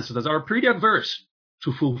circumstances that are pretty adverse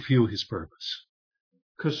to fulfill his purpose.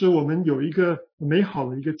 可是我们有一个美好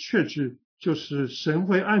的一个确据，就是神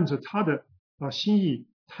会按着他的心意，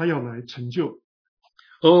他要来成就。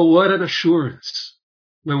 Oh, what an assurance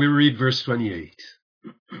when we read verse 28.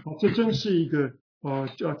 这真是一个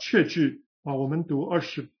确据我们读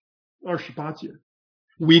28节。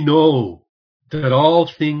 We know that all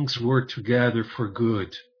things work together for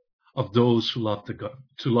good of those who love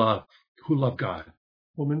God.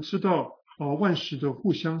 我们知道万事都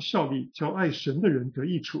互相效力，叫爱神的人得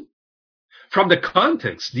益处。 From the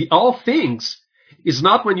context, the all things is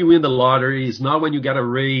not when you win the lottery, is not when you get a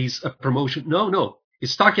raise, a promotion. No.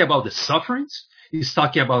 It's talking about the sufferings. It's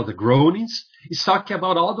talking about the groanings. It's talking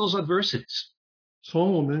about all those adversities.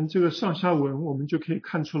 从我们这个上下文，我们就可以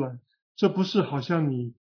看出来，这不是好像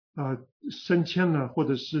你升迁了，或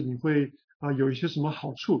者是你会有一些什么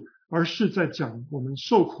好处，而是在讲我们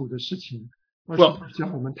受苦的事情，而是在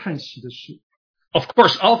讲我们叹息的事。 Of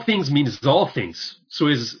course, all things means all things. So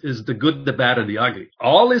is the good, the bad, and the ugly.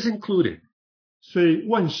 All is included. 所以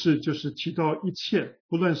万事就是提到一切，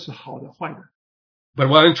不论是好的坏的。 But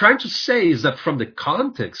what I'm trying to say is that from the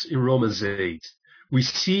context in Romans 8, we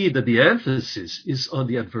see that the emphasis is on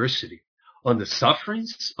the adversity, on the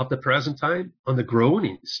sufferings of the present time, on the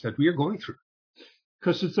groanings that we are going through.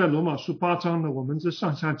 可是，在罗马书8章呢，我们这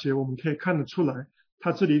上下节我们可以看得出来，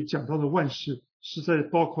他这里讲到的万事是在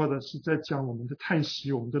包括的是在讲我们的叹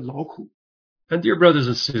息，我们的劳苦。 And dear brothers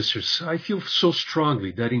and sisters, I feel so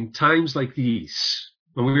strongly that in times like these,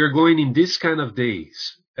 when we are going in this kind of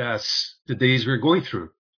days, as the days we're going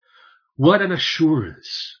through, what an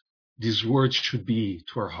assurance these words should be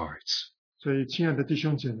to our hearts. 所以，亲爱的弟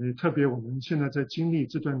兄姐妹，特别我们现在在经历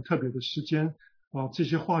这段特别的时间这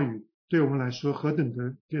些话语对我们来说何等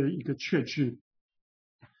的一个确据。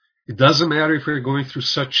 It doesn't matter if we're going through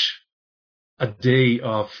such a day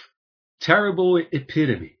of terrible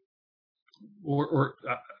epidemic or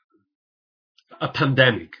a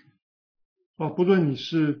pandemic. 不论你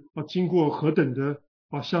是经过何等的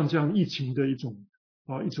像这样疫情的一种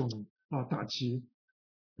打击。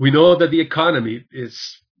 We know that the economy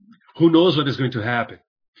is, who knows what is going to happen.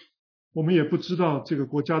 我们也不知道这个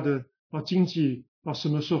国家的经济什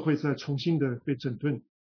么时候会再重新的被整顿。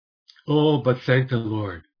 Oh, but thank the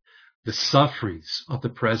Lord. The sufferings of the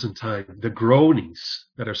present time, the groanings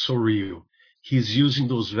that are so real, He's using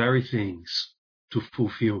those very things to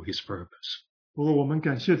fulfill His purpose. 不过我们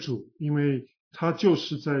感谢主，因为他就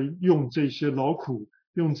是在用这些劳苦，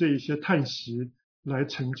用这一些叹息来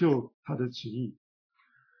成就他的旨意。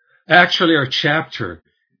 Actually, our chapter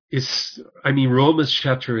Romans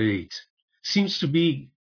chapter 8 seems to be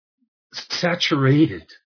saturated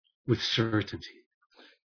with certainty.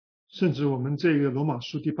 甚至我们这个罗马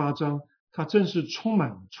书第8章，它真是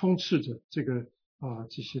充斥着这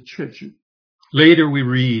些确据。Later we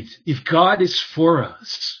read, if God is for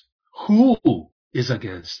us, who is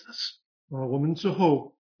against us? 我们之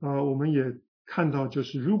后我们也看到，就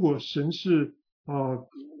是如果神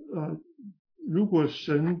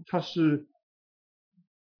他是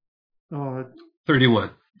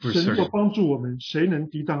31, 神 verse 如果 30. 帮助我们，谁能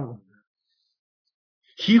抵挡我们呢？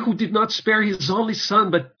 He who did not spare his only son,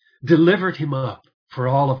 but delivered him up for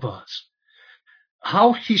all of us,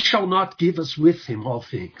 how he shall not give us with him all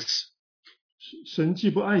things? 神既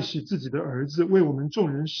不爱惜自己的儿子，为我们众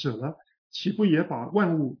人舍了，岂不也把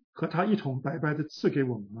万物和他一同白白的赐给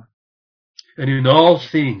我们吗？ And in all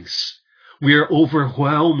things, we are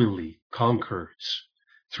overwhelmingly conquerors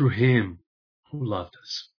through him who loved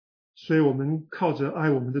us. 所以我们靠着爱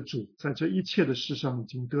我们的主，在这一切的事上已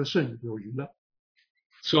经得胜有余了。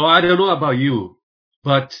 So I don't know about you,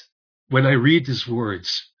 but when I read these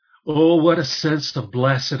words, oh, what a sense of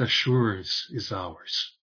blessed assurance is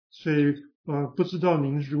ours. 所以不知道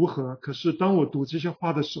您如何，可是当我读这些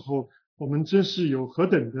话的时候，我们真是有何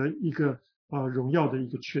等的一个荣耀的一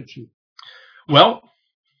个确据。 Well,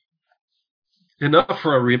 enough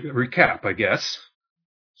for a recap, I guess.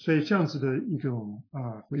 所以这样子的一种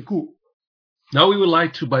回顾， Now we would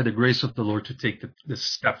like to, by the grace of the Lord, to take this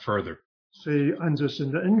step further. 所以按着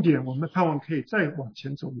神的恩典，我们盼望可以再往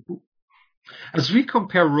前走一步。 As we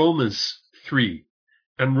compare Romans 3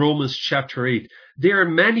 and Romans chapter 8, there are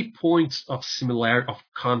many points of similarity of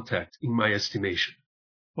contact in my estimation.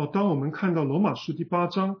 当我们看到罗马书第8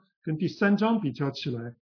章跟第3章比较起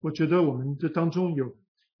来，我觉得我们这当中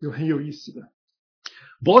有很有意思的。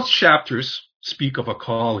 Both chapters speak of a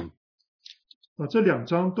calling. 这2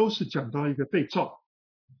章都是讲到一个被召。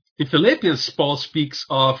 In Philippians, Paul speaks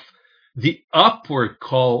of the upward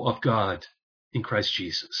call of God in Christ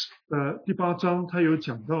Jesus. 第8章他有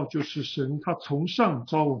讲到，就是神他从上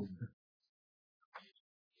召我们的。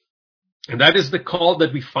 And that is the call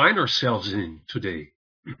that we find ourselves in today.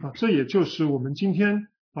 这也就是我们今天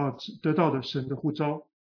得到的神的呼召。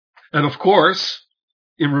 And of course,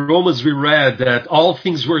 in Romans we read that all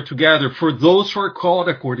things work together for those who are called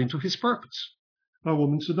according to his purpose. 我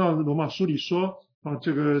们知道罗马书里说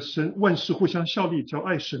这个神万事互相效力，叫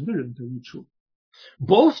爱神的人得益处。 In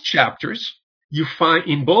both chapters,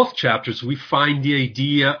 we find the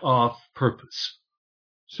idea of purpose.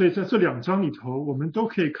 所以在这2章里头，我们都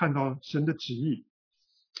可以看到神的旨意。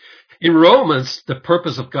 In Romans, the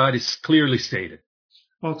purpose of God is clearly stated.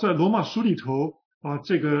 在罗马书里头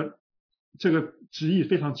这个旨意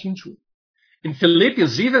非常清楚。 In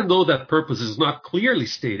Philippians, even though that purpose is not clearly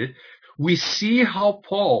stated, we see how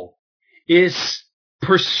Paul is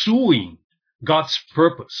pursuing God's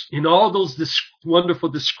purpose in all those wonderful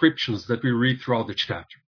descriptions that we read throughout the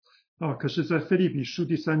chapter. 可是在腓立比书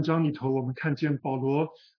第3章里头，我们看见保罗，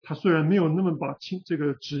他虽然没有那么把这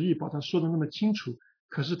个旨意把它说的那么清楚，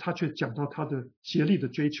可是他却讲到他的竭力的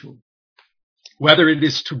追求。 Whether it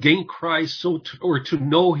is to gain Christ or to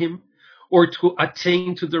know him, or to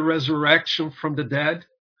attain to the resurrection from the dead,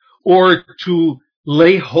 or to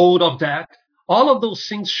lay hold of that, all of those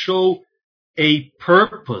things show a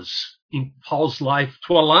purpose in Paul's life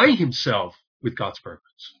to align himself with God's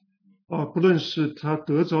purpose. 不论是他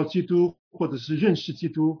得着基督，或者是认识基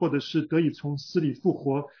督，或者是得以从死里复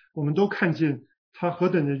活，我们都看见他何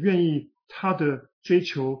等的愿意，他的追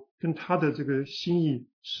求跟他的这个心意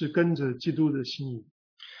是跟着基督的心意。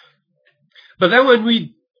 But then when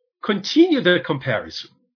we continue the comparison,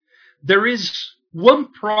 there is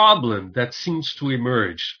one problem that seems to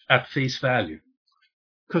emerge at face value.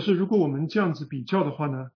 可是如果我们这样子比较的话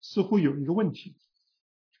呢，似乎有一个问题。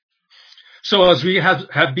 So as we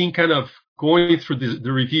have been kind of going through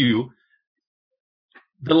the review,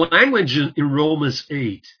 the language in Romans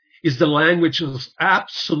 8 is the language of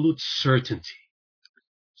absolute certainty.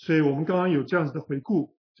 所以我们刚刚有这样子的回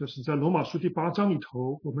顾，就是在罗马书第8章里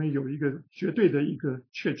头，我们有一个绝对的一个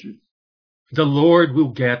确据。 The Lord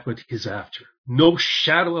will get what he's after. No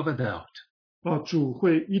shadow of a doubt. 主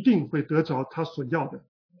一定会得着他所要的。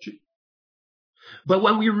 But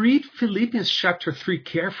when we read Philippians chapter 3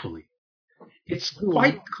 carefully, it's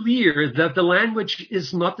quite clear that the language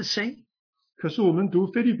is not the same. 可是我们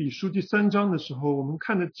读腓立比书第3章的时候，我们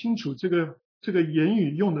看得清楚这个言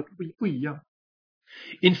语用的不一样。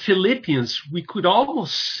 In Philippians, we could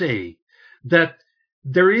almost say that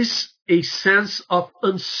there is a sense of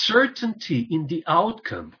uncertainty in the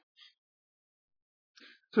outcome.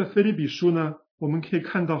 在腓立比书呢，我们可以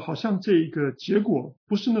看到，好像这个结果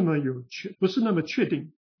不是那么确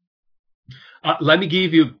定。Let me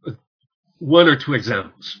give you one or two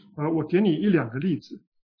examples. 我给你一两个例子。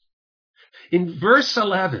In verse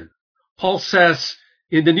 11, Paul says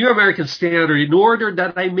in the New American Standard, in order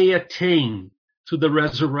that I may attain to the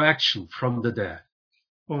resurrection from the dead.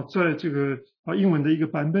 在这个英文的一个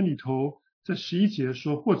版本里头，在11节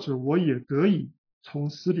说，或者我也得以从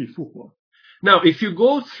死里复活。Now, if you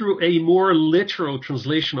go through a more literal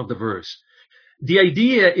translation of the verse, the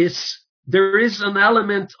idea is there is an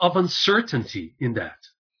element of uncertainty in that.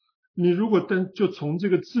 你如果就从这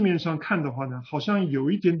个字面上看的话呢，好像有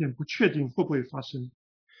一点点不确定会不会发生。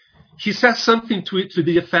He says something to it to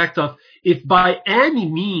the effect of, if by any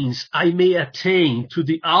means I may attain to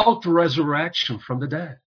the out-resurrection from the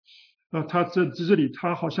dead. 他这里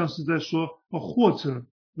他好像是在说，或者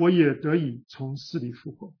我也得以从死里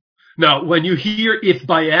复活。Now, when you hear if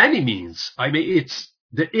by any means, it's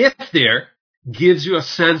the if there gives you a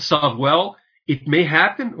sense of, well, it may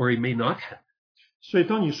happen or it may not happen. 所以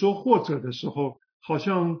当你说或者的时候，好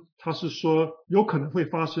像他是说有可能会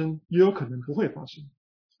发生，也有可能不会发生。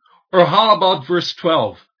Or how about verse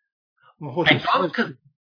 12? 或者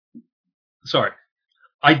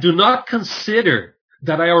I do not consider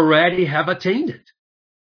that I already have attained it.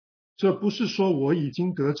 这不是说我已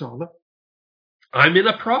经得着了。I'm in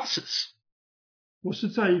a process. 我是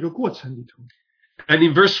在一个过程里头。And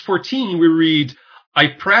in verse 14 we read, I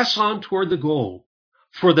press on toward the goal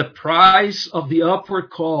for the prize of the upward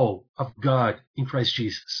call of God in Christ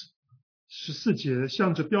Jesus. 14节，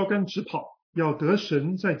向着标杆直跑，要得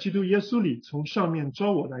神在基督耶稣里从上面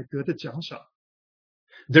招我来得的奖赏。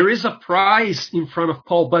There is a prize in front of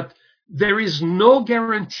Paul, but there is no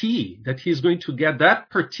guarantee that he is going to get that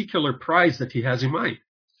particular prize that he has in mind.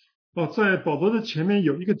 在保罗的前面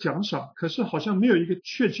有一个奖赏，可是好像没有一个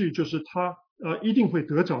确据，就是他一定会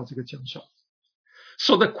得着这个奖赏。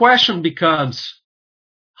So the question becomes,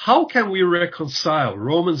 how can we reconcile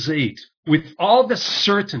Romans 8 with all the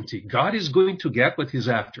certainty God is going to get what he's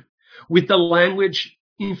after, with the language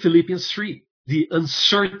in Philippians 3, the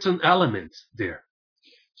uncertain element there?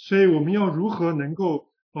 所以我们要如何能够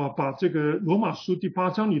把这个罗马书第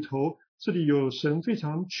8章里头，这里有神非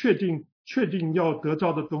常确定要得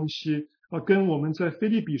到的东西跟我们在腓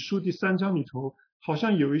立比书第3章里头好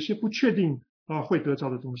像有一些不确定会得到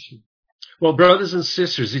的东西。Well, brothers and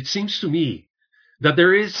sisters, it seems to me that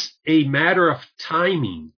there is a matter of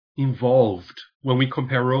timing involved when we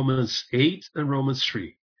compare Romans 8 and Romans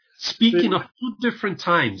 3. Speaking of two different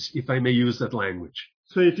times, if I may use that language.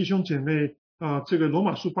 所以弟兄姐妹这个罗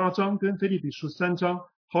马书8章跟腓立比书3章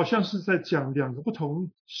好像是在讲两个不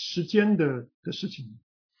同时间的事情。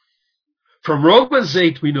From Romans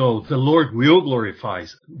 8 we know the Lord will glorify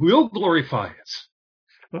us.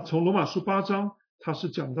 从罗马书8章他是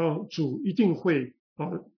讲到主一定会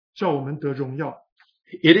叫我们得荣耀。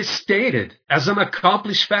It is stated as an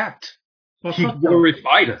accomplished fact. He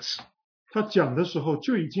glorified us. 他讲的时候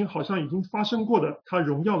就好像已经发生过的，他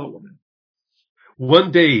荣耀了我们。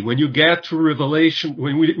One day, when you get to Revelation,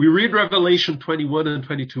 when we read Revelation 21 and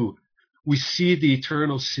 22, we see the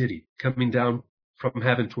eternal city coming down from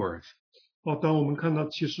heaven to earth. 当我们看到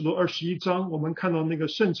启示录21章，我们看到那个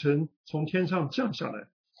圣城从天上降下来。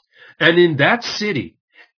And in that city,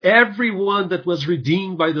 everyone that was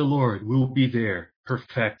redeemed by the Lord will be there,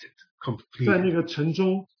 perfected, 在那 completed. 个城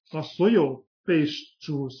中所有被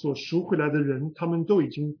主所赎回来的人，他们都已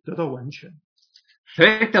经得到完全。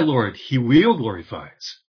Thank the Lord, He will glorify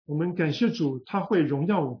us. 我们感谢主，他会荣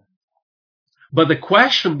耀我们。But the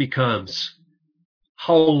question becomes,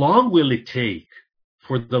 how long will it take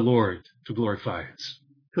for the Lord to glorify us?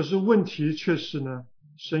 可是问题却是呢，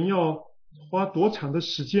神要花多长的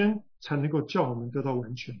时间才能够叫我们得到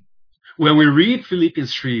完全？ When we read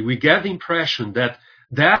Philippians 3, we get the impression that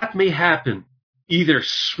may happen either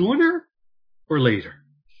sooner or later.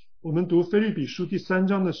 我们读腓立比书第3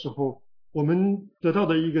章的时候，我们得到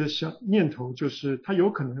的一个念头就是，它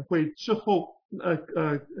有可能会之后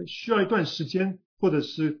需要一段时间，或者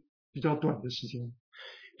是比较短的时间。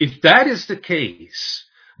If that is the case,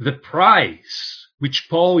 the prize which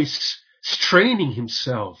Paul is straining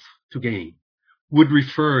himself to gain would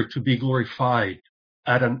refer to be glorified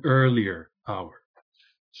at an earlier hour.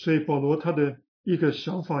 所以保罗他的一个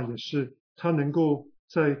想法也是，他能够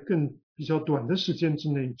在更比较短的时间之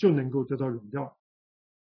内就能够得到荣耀。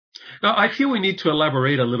Now, I feel we need to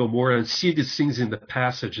elaborate a little more and see these things in the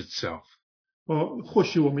passage itself. 或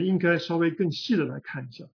许我们应该稍微更细的来看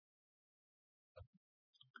一下。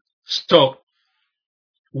So,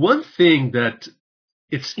 one thing that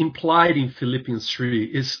it's implied in Philippians 3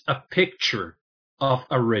 is a picture of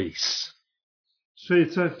a race. 所以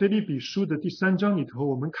在腓立比书的第3章里头，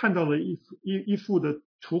我们看到了一幅的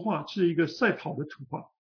图画，是一个赛跑的图画。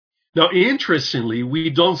Now, interestingly, we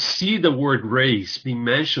don't see the word race being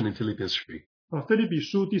mentioned in Philippians 3. 腓立比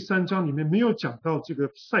书第3章里面没有讲到这个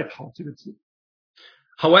赛跑这个字。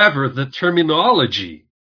However, the terminology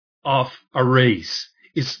of a race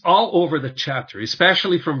is all over the chapter,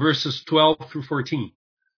 especially from verses 12 through 14.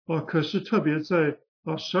 可是特别在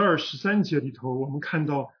12、13节里头，我们看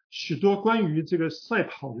到许多关于这个赛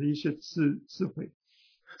跑的一些智慧。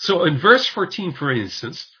So in verse 14, for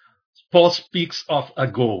instance, Paul speaks of a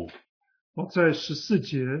goal. 在14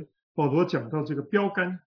节，保罗讲到这个标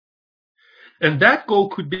杆。And that goal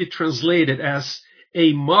could be translated as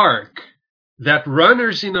a mark that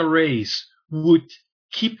runners in a race would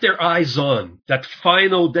keep their eyes on, that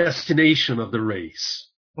final destination of the race.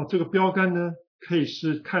 这个标杆呢，可以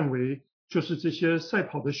是看为就是这些赛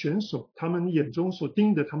跑的选手，他们眼中所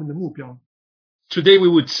盯的他们的目标。Today we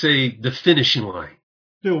would say the finishing line.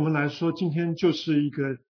 对我们来说，今天就是一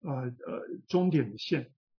个终点的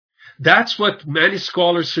线。That's what many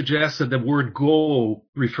scholars suggest that the word goal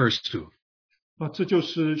refers to. 这就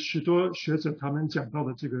是许多学者他们讲到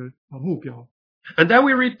的这个目标。And then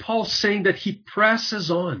we read Paul saying that he presses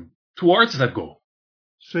on towards that goal.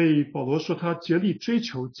 所以保罗说他竭力追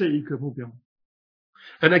求这一个目标。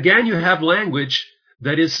And again, you have language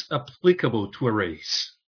that is applicable to a race.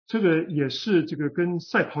 这个也是这个跟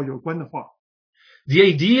赛跑有关的话。The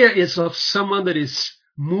idea is of someone that is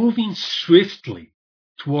moving swiftly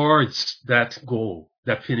towards that goal,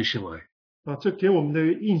 that finishing line. 这给我们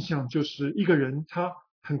的印象就是一个人他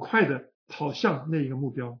很快的跑向那一个目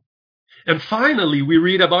标。And finally, we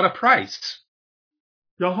read about a prize.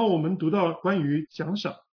 然后我们读到关于奖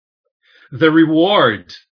赏。The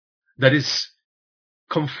reward that is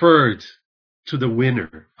conferred to the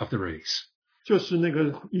winner of the race. 就是那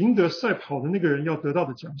个赢得赛跑的那个人要得到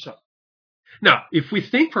的奖赏。Now, if we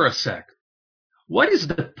think for a second, what is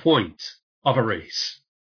the point of a race?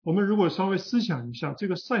 我们如果稍微思想一下，这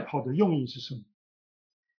个赛跑的用意是什么？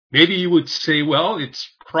 Maybe you would say, well, it's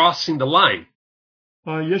crossing the line.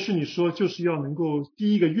 也许你说就是要能够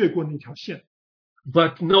第一个越过那条线。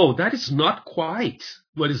But no, that is not quite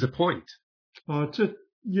what is the point. 这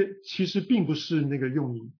也其实并不是那个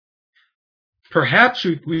用意。Perhaps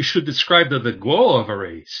we should describe that the goal of a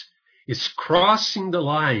race is crossing the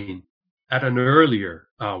line at an earlier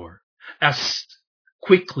hour, as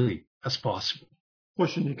quickly as possible. 或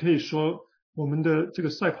许你可以说，我们的这个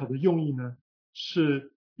赛跑的用意呢，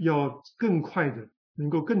是要更快的，能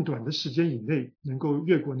够更短的时间以内，能够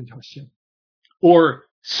越过那条线， or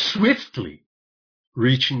swiftly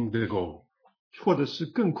reaching the goal. 或者是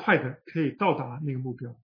更快的可以到达那个目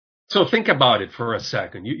标。So think about it for a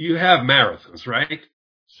second. You have marathons, right?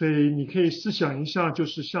 所以你可以思想一下，就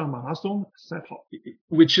是像马拉松赛跑，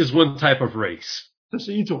 Which is one type of race. 这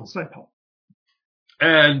是一种赛跑。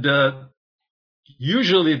 And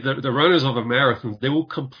usually the runners of a marathon, they will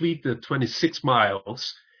complete the 26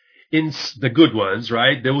 miles in the good ones,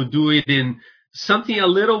 right? They will do it in something a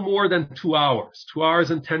little more than 2 hours, 2 hours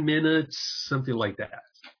and 10 minutes, something like that.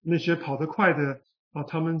 那些跑得快的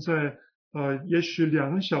他们在也许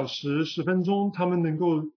2个小时10分钟，他们能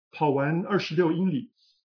够跑完26英里。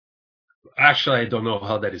Actually, I don't know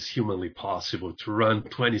how that is humanly possible to run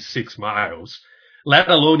 26 miles, let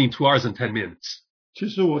alone in 2 hours and 10 minutes. 其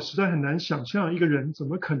实我实在很难想象一个人怎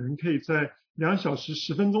么可能可以在2小时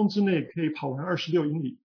10分钟之内可以跑完26英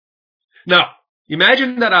里。Now,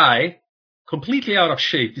 imagine that I, completely out of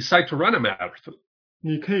shape, decide to run a marathon.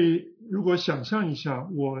 你可以如果想象一下，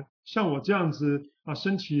像我这样子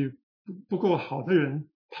身体不够好的人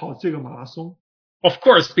跑这个马拉松。Of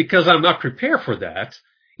course, because I'm not prepared for that,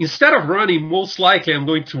 instead of running, most likely I'm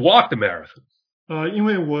going to walk the marathon. 因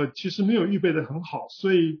为我其实没有预备的很好，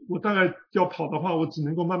所以我大概要跑的话，我只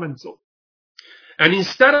能够慢慢走。And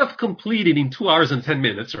instead of completing in 2 hours and 10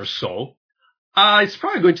 minutes or so, it's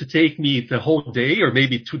probably going to take me the whole day or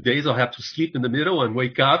maybe 2 days. I'll have to sleep in the middle and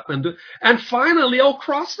wake up and finally I'll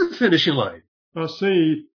cross the finishing line. 所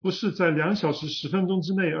以不是在2小时10分钟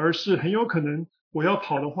之内，而是很有可能我要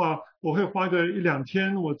跑的话，我会花个1-2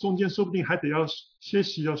天，我中间说不定还得要歇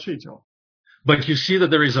息，要睡觉。But you see that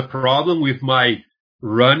there is a problem with my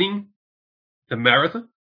running the marathon?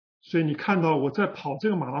 所以你看到我在跑这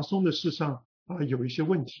个马拉松的事上有一些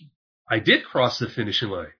问题。I did cross the finishing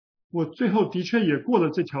line. 我最后的确也过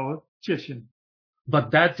了这条界限。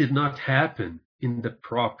But that did not happen in the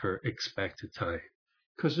proper expected time.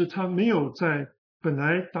 可是它没有在本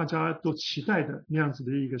来大家都期待的那样子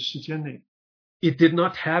的一个时间内。It did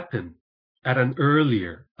not happen at an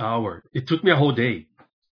earlier hour. It took me a whole day.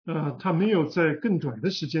 它没有在更短的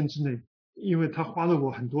时间之内，因为它花了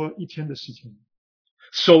我很多一天的时间。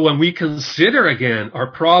So when we consider again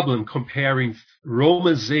our problem comparing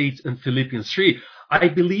Romans 8 and Philippians 3, I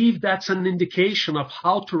believe that's an indication of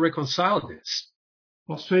how to reconcile this.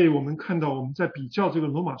 所以我们看到我们在比较这个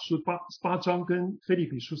罗马书八章跟腓立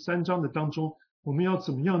比书3章的当中，我们要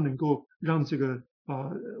怎么样能够让这个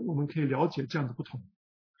我们可以了解这样的不同？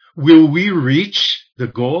 Will we reach the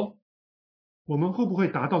goal? 我们会不会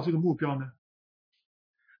达到这个目标呢？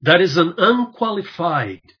 That is an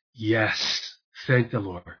unqualified yes. Thank the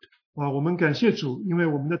Lord. 我们感谢主，因为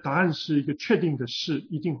我们的答案是一个确定的是，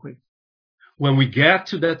一定会。 When we get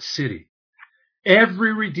to that city,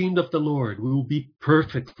 every redeemed of the Lord will be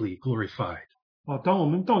perfectly glorified. 当我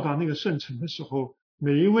们到达那个圣城的时候，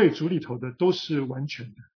每一位主里头的都是完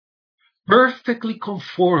全的， Perfectly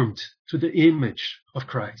conformed to the image of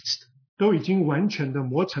Christ. 都已经完全的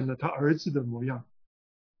磨成了他儿子的模样。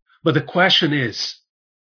 But the question is,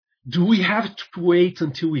 do we have to wait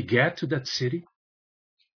until we get to that city?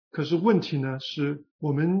 可是问题呢，是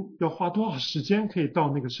我们要花多少时间可以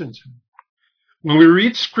到那个圣城？ When we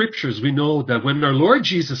read scriptures, we know that when our Lord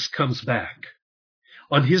Jesus comes back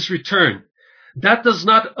on his return, that does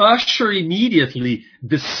not usher immediately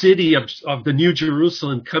the city of the New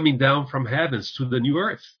Jerusalem coming down from heavens to the new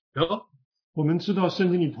earth. No? 我们知道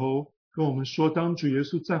圣经里头跟我们说，当主耶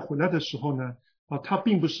稣再回来的时候呢，他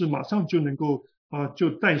并不是马上就能够就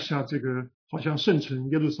带下这个好像圣城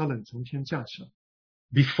耶路撒冷从天降下。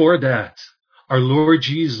 Before that, our Lord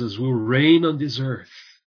Jesus will reign on this earth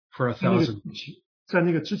for 1,000 years. 在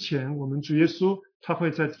那个之前，我们主耶稣他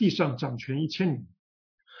会在地上掌权1000年。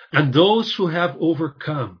 And those who have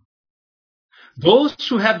overcome, those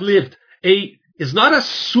who have lived is not a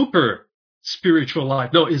super spiritual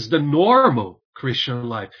life. No, it's the normal Christian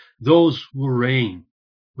life. Those will reign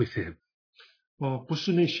with him. 不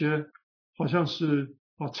是那些好像是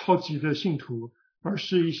超级的信徒，而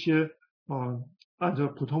是一些按照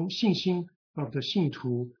普通信心的信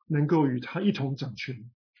徒，能够与他一同掌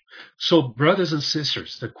权。 So, brothers and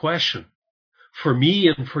sisters, the question for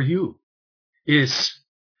me and for you is,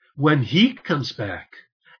 when he comes back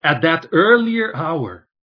at that earlier hour,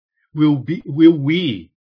 will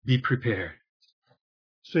we be prepared?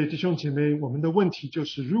 所以弟兄姐妹，我们的问题就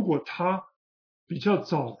是，如果他比较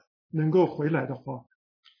早能够回来的话，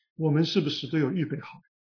我们是不是都有预备好？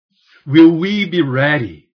 Will we be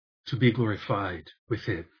ready to be glorified with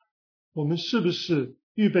him? 我们是不是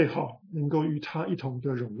预备好能够与他一同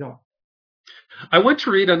的荣耀？ I want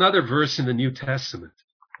to read another verse in the New Testament.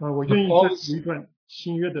 我愿意再读一段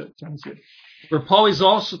新约的讲解。 Where Paul is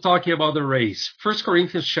also talking about the race. 1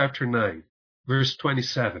 Corinthians chapter 9, verse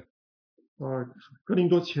 27. 哥林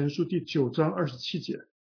多前书第9章27节。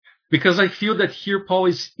 Because I feel that here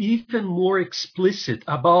Paul is even more explicit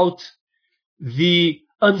about the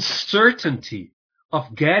uncertainty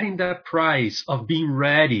of getting that prize, of being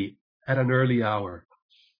ready at an early hour.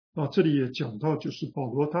 这里也讲到，就是保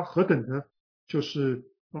罗他何等的，就是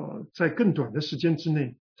在更短的时间之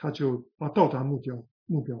内，他就到达目标。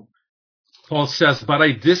 Paul says, but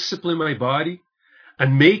I discipline my body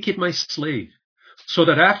and make it my slave, so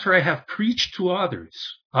that after I have preached to others,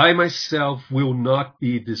 I myself will not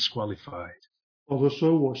be disqualified. 保罗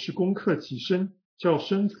说：“我是攻克己身，叫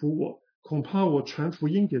身服我，恐怕我传福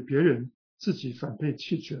音给别人，自己反被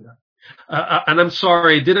弃绝了。” And I'm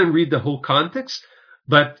sorry, I didn't read the whole context,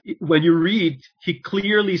 but when you read, he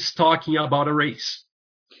clearly is talking about a race.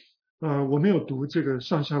 我没有读这个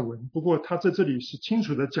上下文，不过他在这里是清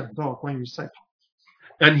楚的讲到关于赛跑，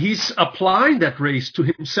 And he's applying that race to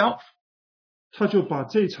himself. 他就把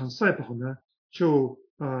这场赛跑呢，就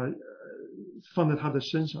放在他的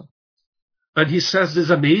身上， And he says these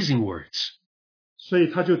amazing words. 所以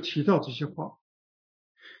他就提到这些话。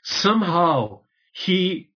 Somehow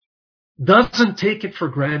he doesn't take it for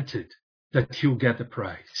granted that he'll get the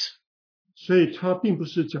prize. 所以他并不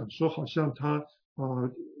是讲说，好像他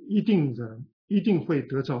一定会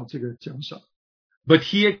得到这个奖赏， But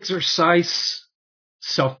he exercises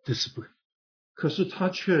self-discipline 可是他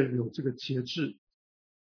却有这个节制，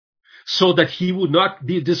 so that he would not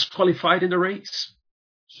be disqualified in the race.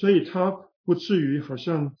 所以他不至于好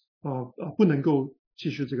像不能够继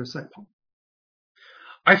续这个赛跑。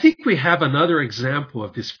 I think we have another example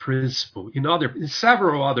of this principle in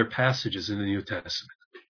several other passages in the New Testament.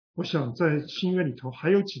 我想在新约里头还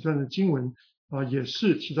有几段的经文也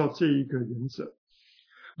是提到这一个原则。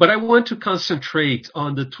 But I want to concentrate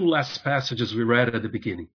on the two last passages we read at the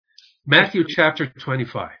beginning. Matthew chapter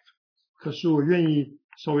 25. 可是我愿意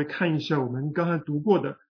稍微看一下我们刚才读过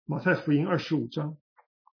的马太福音25章，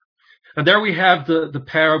 And there we have the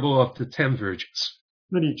parable of the 10 virgins.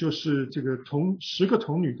 那里就是这个10个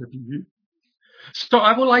童女的比喻。 So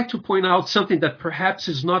I would like to point out something that perhaps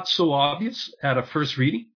is not so obvious at a first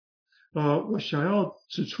reading. 我想要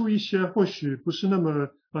指出一些或许不是那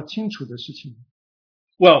么清楚的事情。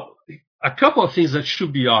Well, a couple of things that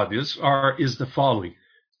should be obvious is the following.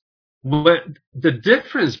 When the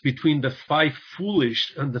difference between the 5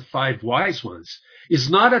 foolish and the 5 wise ones is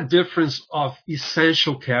not a difference of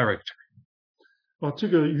essential character. 这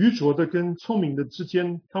个愚拙的跟聪明的之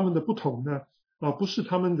间，他们的不同呢，不是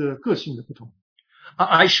他们的个性的不同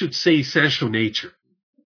，I should say essential nature.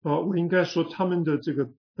 我应该说他们的这个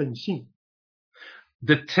本性。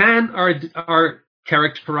The 10 are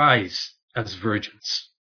characterized as virgins.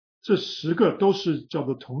 这10个都是叫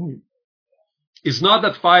做童女。It's not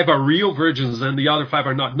that 5 are real virgins and the other 5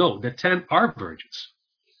 are not. No, the 10 are virgins.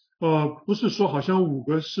 不是说好像5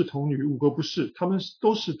个是童女，5个不是，他们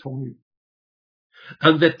都是童女。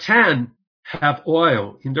And the 10 have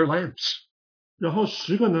oil in their lamps. 然后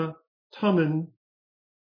10个呢，他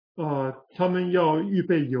们要预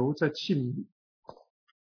备油在器皿里。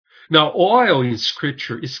Now, oil in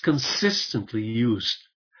Scripture is consistently used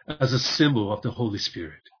as a symbol of the Holy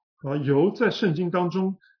Spirit. 油在圣经当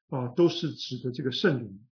中都是指的这个圣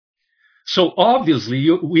灵。So obviously,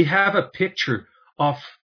 we have a picture of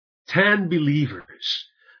 10 believers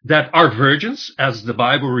that are virgins, as the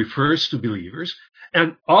Bible refers to believers,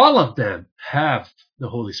 and all of them have the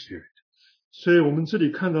Holy Spirit. 所以我们这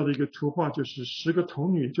里看到的一个图画就是10个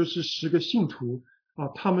童女，就是10个信徒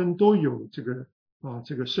他们都有这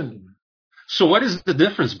个圣灵。So what is the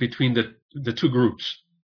difference between the two groups?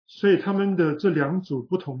 所以他们的这2组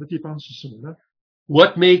不同的地方是什么呢？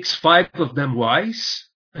 What makes 5 of them wise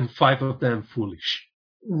and 5 of them foolish?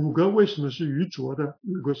 5个为什么是愚拙的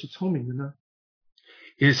，5个是聪明的呢？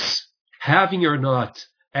 Is having or not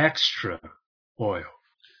extra oil.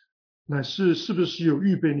 乃是不是有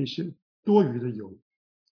预备那些多余的油？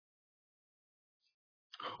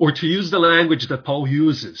 Or to use the language that Paul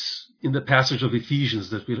uses in the passage of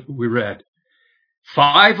Ephesians that we read,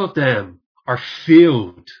 5 of them are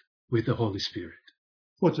filled with the Holy Spirit.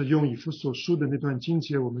 或者用以弗所书的那段经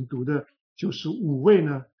节，我们读的就是5位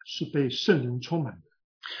呢是被圣灵充满的。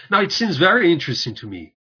Now it seems very interesting to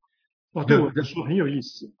me. 对我来说很有意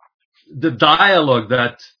思。The dialogue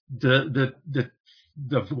that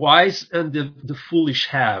the wise and the foolish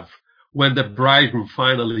have when the bridegroom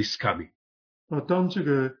finally is coming. 当这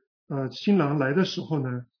个新郎来的时候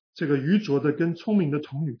呢，这个愚拙的跟聪明的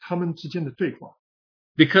童女他们之间的对话。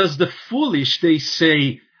Because the foolish, they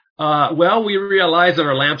say, well, we realize that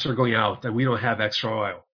our lamps are going out and we don't have extra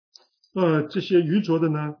oil. 这些愚拙的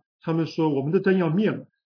呢，他们说我们的灯要灭了，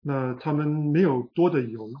那他们没有多的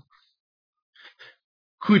油。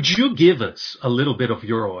Could you give us a little bit of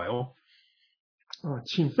your oil?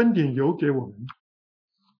 请分点油给我们。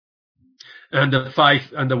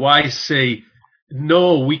And the wise say,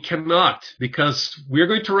 no, we cannot, because we're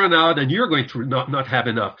going to run out and you're going to not have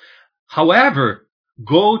enough. However,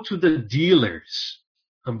 go to the dealers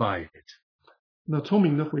and buy it. 那聪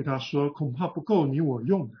明的回答说，恐怕不够你我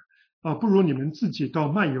用的，不如你们自己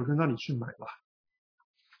到卖油的那里去买吧。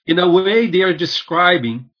In a way, they are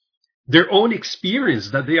describing their own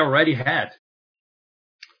experience that they already had.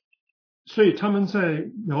 所以他们在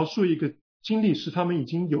描述一个经历是他们已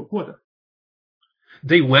经有过的。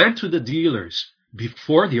They went to the dealers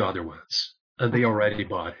before the other ones, and they already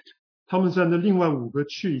bought it. 他们在那另外5个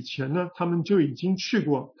去以前呢，他们就已经去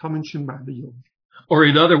过，他们去买了油。Or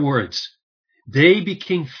in other words, they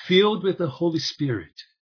became filled with the Holy Spirit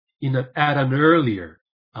at an earlier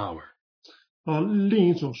hour. 另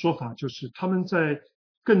一种说法就是他们在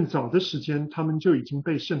更早的时间，他们就已经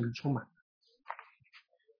被圣灵充满了。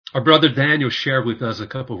Our brother Daniel shared with us a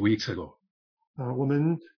couple of weeks ago. 我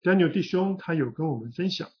们 Daniel 弟兄他有跟我们分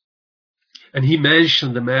享。And he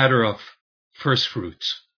mentioned the matter of first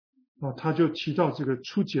fruits. 他就提到这个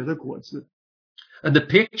初结的果子。And the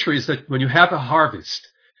picture is that when you have a harvest,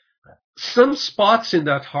 some spots in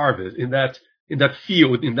that harvest, in that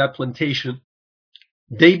field, in that plantation,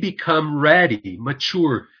 they become ready,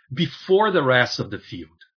 mature before the rest of the field.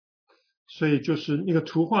 所以就是那个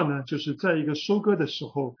图画呢，就是在一个收割的时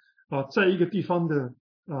候在一个地方的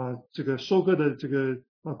这个收割的这个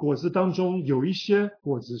果子当中，有一些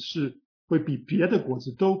果子是会比别的果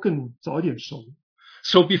子都更早点熟。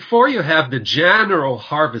So before you have the general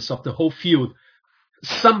harvest of the whole field,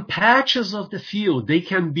 some patches of the field, they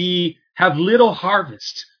can have little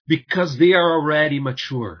harvest because they are already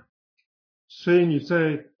mature. 所以你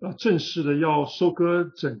在正式的要收割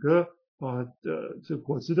整个这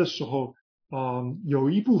果子的时候有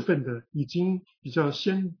一部分的已经比较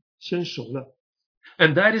先熟了。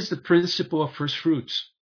And that is the principle of first fruits.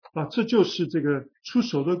 这就是这个出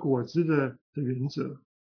熟的果子的原则。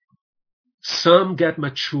Some get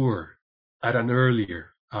mature at an earlier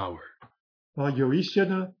hour. 有一些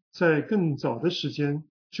呢，在更早的时间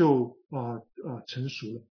就成熟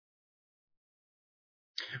了。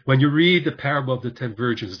When you read the parable of the 10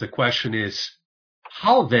 virgins, the question is,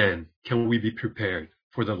 how then can we be prepared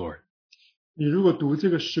for the Lord? 你如果读这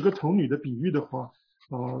个10个童女的比喻的话，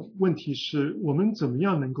问题是我们怎么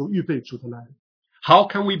样能够预备主的来？ How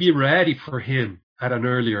can we be ready for him at an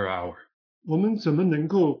earlier hour? 我们怎么能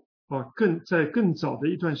够在更早的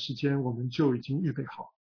一段时间我们就已经预备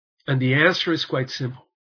好？ And the answer is quite simple.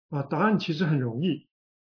 答案其实很容易，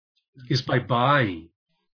 Is by buying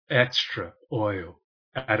extra oil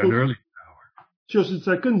at an early hour. 就是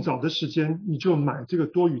在更早的时间你就买这个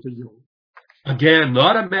多余的油。 Again,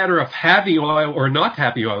 not a matter of having oil or not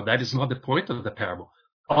having oil. That is not the point of the parable.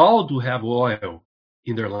 All do have oil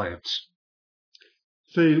in their lamps.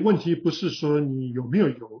 所以问题不是说你有没有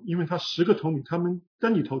油，因为他10个童女他们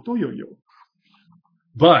灯里头都有油。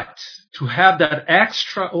 But to have that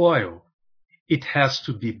extra oil, it has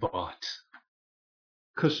to be bought.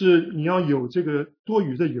 可是你要有这个多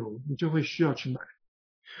余的油，你就会需要去买。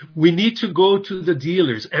 We need to go to the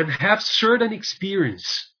dealers and have certain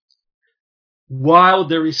experience while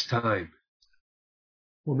there is time.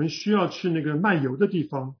 我们需要去那个卖油的地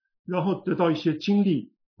方，然后得到一些经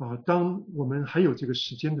历当我们还有这个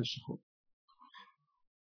时间的时候。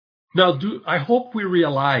 Now, I hope we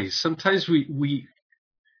realize sometimes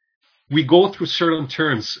we go through certain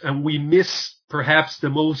terms and we miss perhaps the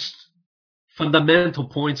most fundamental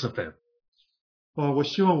points of them. 我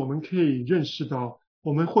希望我们可以认识到，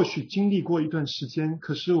我们或许经历过一段时间，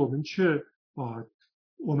可是我们却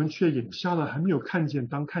眼瞎了，还没有看见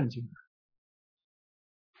当看见的。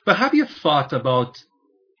 But have you thought about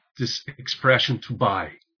this expression to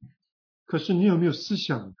buy? 可是你有没有思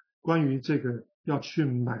想关于这个要去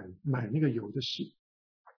买那个油的事？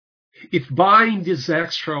 If buying this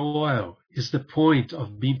extra oil is the point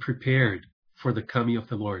of being prepared for the coming of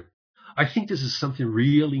the Lord, I think this is something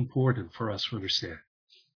really important for us to understand.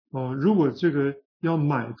 如果这个要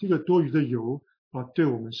买这个多余的油对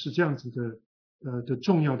我们是这样子的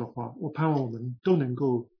重要的话，我盼望我们都能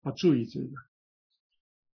够注意这个。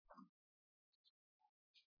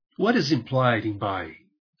 What is implied in buying?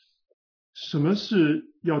 什么是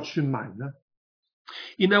要去买呢？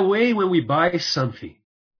 In a way, when we buy something,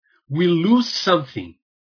 we lose something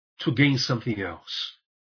to gain something else.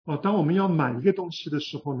 当我们要买一个东西的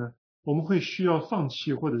时候呢，我们会需要放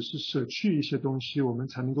弃或者是舍去一些东西，我们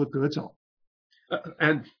才能够得着。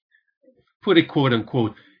And put it quote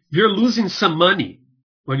unquote, you're losing some money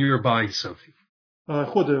when you're buying something.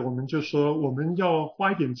 或者我们就说我们要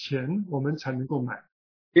花一点钱，我们才能够买。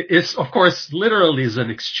 It's of course literally is an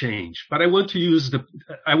exchange, but I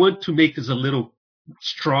want to make this a little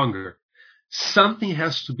stronger. Something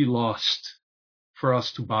has to be lost for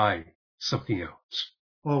us to buy something else.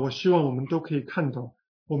 我希望我们都可以看到，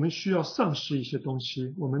我们需要丧失一些东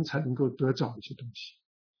西，我们才能够得着一些东西。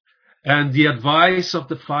 And the advice of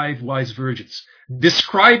the 5 wise virgins,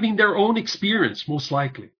 describing their own experience most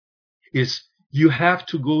likely, is you have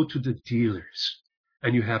to go to the dealers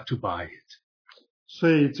and you have to buy it. 所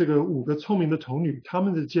以这个5个聪明的童女，他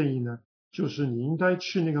们的建议呢，就是你应该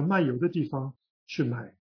去那个卖油的地方去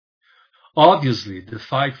买。 Obviously, the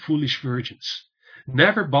 5 foolish virgins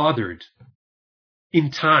never bothered in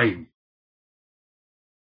time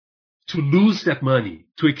to lose that money,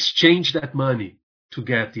 to exchange that money to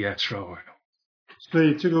get the extra oil. 所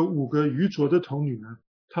以这个5个愚拙的童女呢，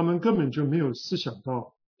他们根本就没有思想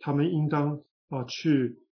到，他们应当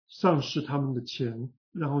去丧失他们的钱，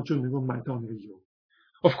然后就能够买到那个油。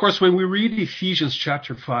 Of course, when we read Ephesians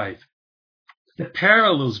chapter 5, the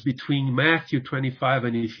parallels between Matthew 25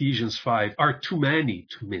 and Ephesians 5 are too many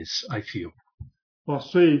to miss, I feel.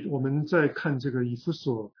 所以我们在看这个以弗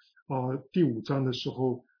所第5章的时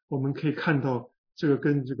候，我们可以看到这个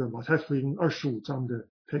跟这个马太福音25章的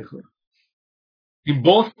配合。 In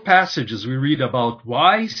both passages, we read about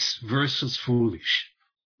wise versus foolish.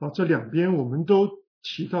 这两边我们都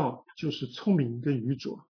提到，就是聪明跟愚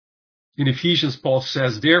拙。 In Ephesians, Paul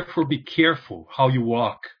says, therefore be careful how you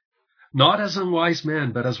walk, not as unwise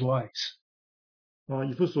men, but as wise.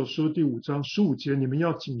 以弗所书第5章15节，你们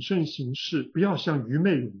要谨慎行事，不要像愚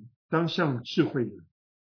昧人，当像智慧人。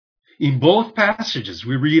 In both passages,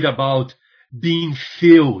 we read about being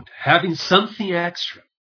filled, having something extra.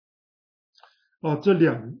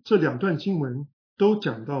 这两段经文都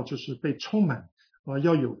讲到，就是被充满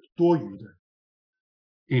要有多余的。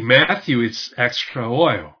 In Matthew, it's extra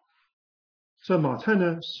oil. 在马太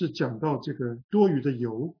呢是讲到这个多余的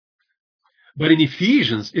油， But in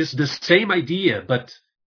Ephesians, it's the same idea, but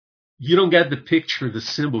you don't get the picture, the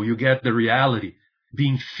symbol, you get the reality,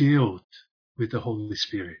 being filled with the Holy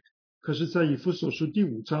Spirit. 可是在以弗所书第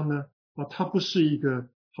5章呢，它不是一个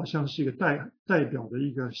好像是一个代表的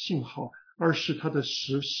一个信号，而是它的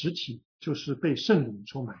实体就是被圣灵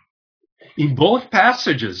充满。In both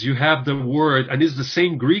passages, you have the word, and it's the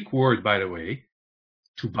same Greek word, by the way,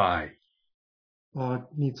 to buy.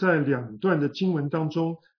 你在两段的经文当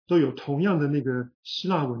中都有同样的那个希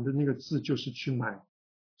腊文的那个字，就是去买。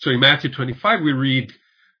So in Matthew 25, we read,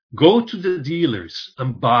 go to the dealers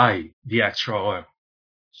and buy the extra oil.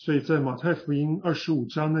 所以在马太福音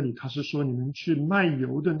25章那里，他是说你们去卖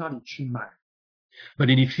油的那里去买。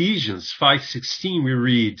But in Ephesians 5:16, we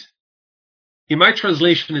read, in my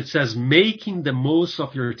translation, it says, making the most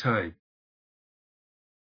of your time.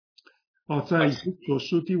 在以弗所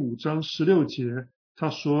书第5章16节，他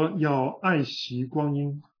说要爱惜光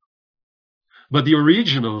阴。But the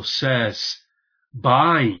original says,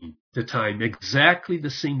 buying the time, exactly the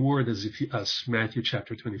same word as Matthew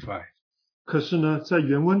chapter 25. 可是呢，在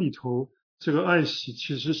原文里头，这个爱惜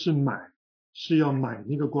其实是买，是要买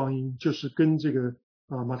那个光阴，就是跟这个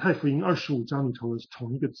马太福音25章里头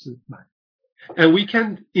同一个字买。And we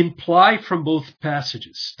can imply from both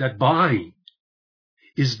passages that buying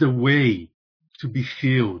is the way to be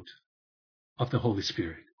filled of the Holy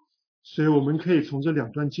Spirit. 所以我们可以从这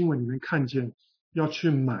两段经文里面看见，要去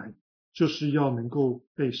买，就是要能够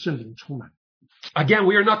被圣灵充满。Again,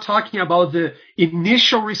 we are not talking about the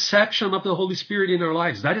initial reception of the Holy Spirit in our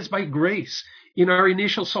lives. That is by grace in our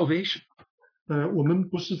initial salvation. 我们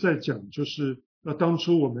不是在讲，就是当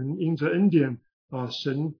初我们因着恩典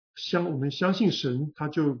我们相信神，他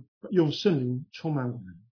就用圣灵充满我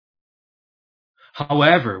们。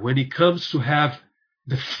However, when it comes to have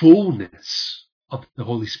the fullness of the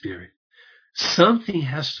Holy Spirit, something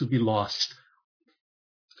has to be lost.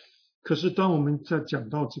 可是当我们在讲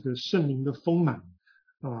到这个圣灵的丰满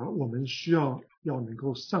我们需要能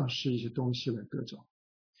够丧失一些东西来得着。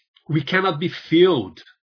We cannot be filled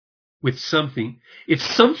with something if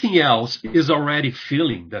something else is already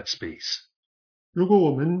filling that space. 如果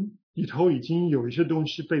我们里头已经有一些东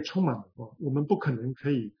西被充满的话，我们不可能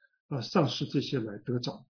可以丧失这些来得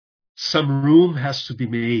着。Some room has to be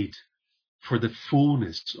made for the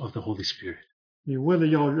fullness of the Holy Spirit. 你为了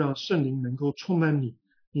要让圣灵能够充满你，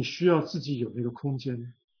你需要自己有那个空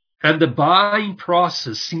间。And the buying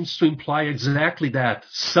process seems to imply exactly that.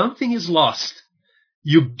 Something is lost.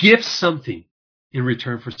 You give something in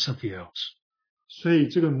return for something else. 所以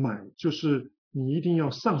这个买就是你一定要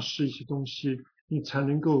丧失一些东西，你才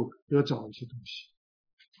能够得着一些东西。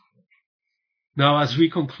Now, as we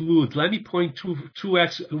conclude, let me point to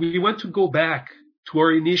we want to go back to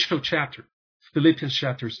our initial chapter, Philippians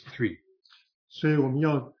chapter 3. 所以我们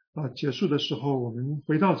要结束的时候，我们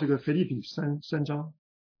回到这个腓立比三章。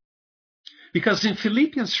Because in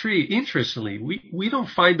Philippians 3, interestingly, we don't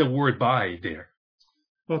find the word buy there.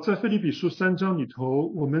 在腓立比书3章里头，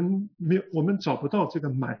我们找不到这个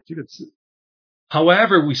买这个字。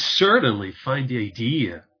However, we certainly find the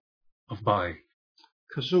idea of buying.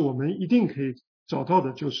 可是我们一定可以找到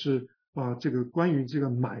的就是这个关于这个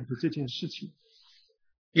买的这件事情。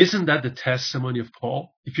Isn't that the testimony of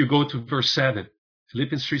Paul? If you go to verse 7,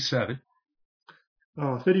 Philippians 3:7.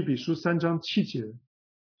 腓立比书3章7节。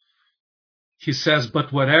He says,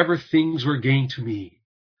 but whatever things were gained to me,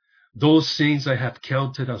 those things I have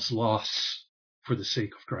counted as loss for the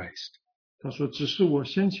sake of Christ. 他说，只是我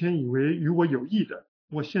先前以为与我有益的，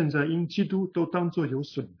我现在因基督都当作有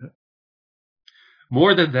损的。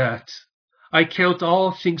More than that, I count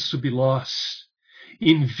all things to be lost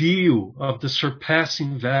in view of the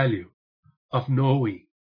surpassing value of knowing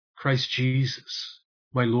Christ Jesus,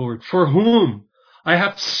 my Lord, for whom I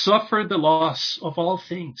have suffered the loss of all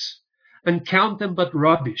things, and count them but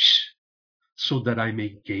rubbish, so that I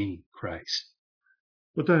may gain Christ.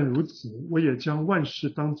 不但如此，我也将万事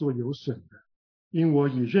当作有损的，因我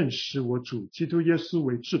以认识我主基督耶稣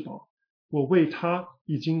为至宝。我为他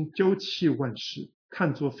已经丢弃万事，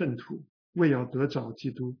看作粪土，为要得着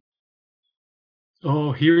基督。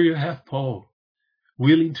Oh, here you have Paul,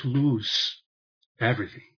 willing to lose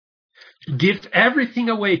everything, to give everything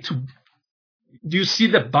away. Do you see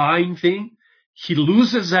the buying thing? He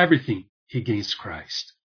loses everything. He gains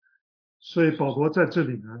Christ. 所以保罗在这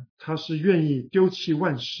里呢，他是愿意丢弃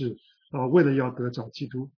万事为了要得着基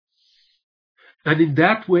督。And in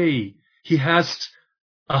that way, he has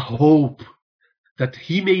a hope that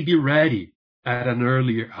he may be ready at an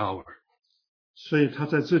earlier hour. 所以他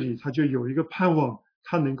在这里，他就有一个盼望，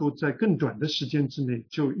他能够在更短的时间之内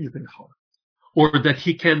就预备好了。Or that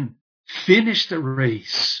he can finish the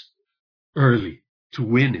race early to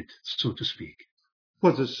win it, so to speak.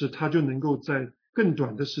 或者是他就能够在更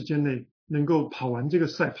短的时间内能够跑完这个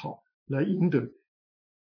赛跑，来赢得。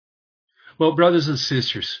Well, brothers and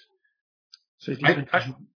sisters, 所以弟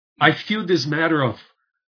兄 I feel this matter of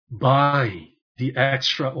buying the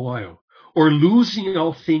extra oil or losing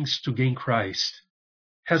all things to gain Christ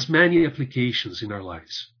has many applications in our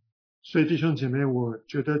lives. 所以弟兄姐妹，我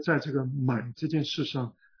觉得在这个买这件事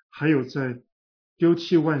上，还有在丢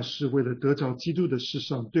弃万事为了得着基督的事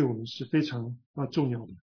上，对我们是非常重要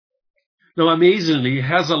的。Now, amazingly, it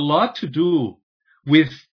has a lot to do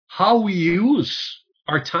with how we use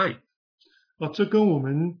our time. 这跟我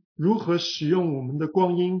们如何使用我们的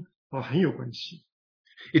光阴很有关系。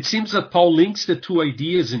It seems that Paul links the two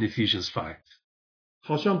ideas in Ephesians 5.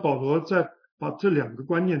 好像保罗在把这两个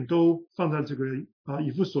观念都放在这个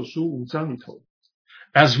以弗所书5章里头。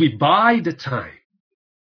As we buy the time,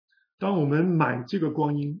 当我们买这个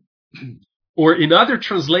光阴 or in other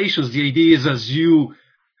translations, the idea is as you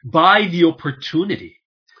buy the opportunity,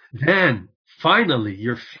 then finally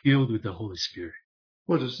you're filled with the Holy Spirit.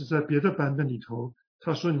 或者是在别的版本里头，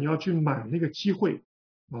他说你要去买那个机会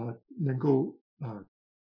能够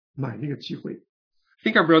买那个机会。I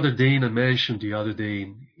think our brother Dana mentioned the other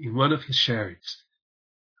day in one of his sharings,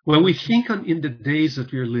 when we think in the days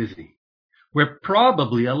that we're living, where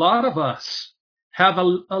probably a lot of us have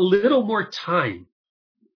a little more time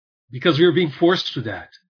because we're being forced to that.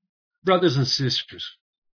 Brothers and sisters,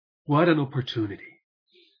 what an opportunity.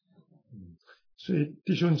 所以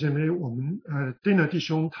弟兄姐妹，我们Dana 弟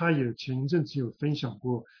兄他也前一阵子有分享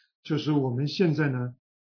过，就是我们现在呢，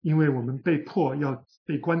因为我们被迫要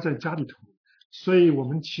被关在家里头，所以我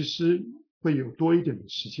们其实会有多一点的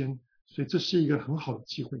时间，所以这是一个很好的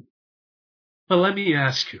机会。But let me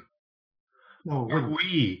ask you, 那我问 are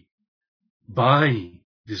we buying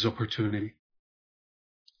this opportunity?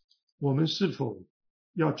 我们是否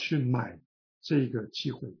要去买这个机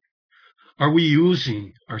会？ Are we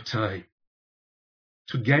using our time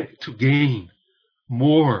to gain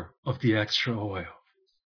more of the extra oil?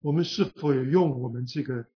 我们是否有用我们这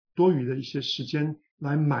个多余的一些时间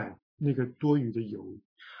来买那个多余的油？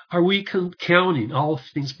 Are we counting all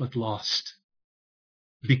things but lost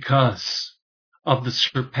because of the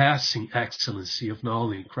surpassing excellency of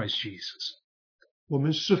knowledge in Christ Jesus? 我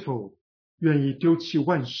们是否愿意丢弃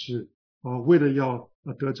万事为了要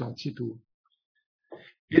得着基督？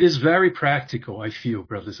 It is very practical, I feel,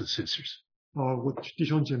 brothers and sisters. 我弟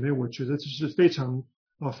兄姐妹，我觉得这是非常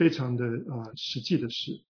非常的实际的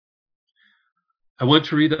事。 I want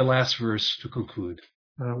to read the last verse to conclude.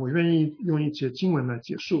 我愿意用一节经文来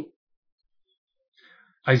结束。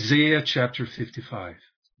 Isaiah chapter 55,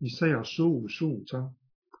 以赛亚书55章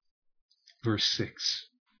verse 6.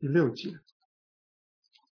 第6节。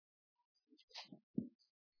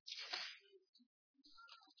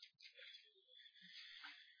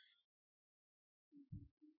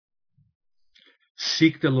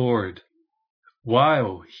 Seek the Lord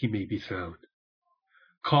while he may be found.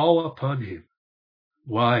 Call upon him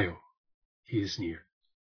while he is near.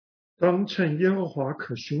 当趁耶和华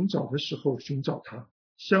可寻找的时候寻找他，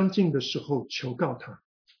相近的时候求告他。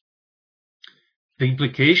 The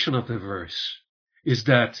implication of the verse is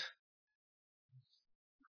that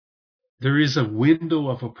there is a window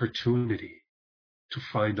of opportunity to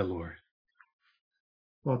find the Lord.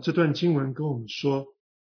 这段经文跟我们说，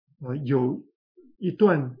有一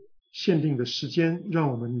段限定的时间，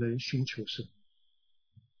让我们来寻求神。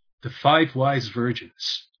 The 5 wise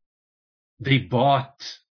virgins, they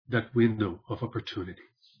bought that window of opportunity.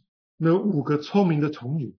 那5个聪明的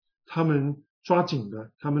童女，她们抓紧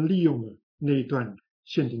了，她们利用了那一段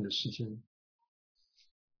限定的时间。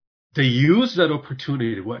 They used that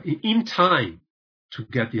opportunity in time to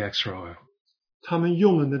get the extra oil. 他们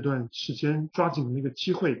用了那段时间，抓紧了那个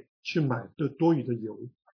机会去买的多余的油。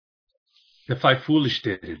 The 5 foolish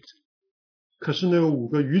didn't. 可是那个5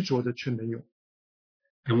个愚拙的却没有。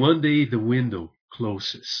 And one day the window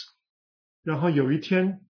closes. 然后有一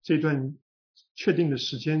天，这段确定的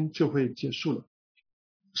时间就会结束了。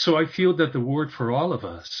 So I feel that the word for all of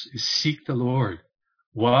us is seek the Lord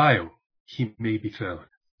while he may be found.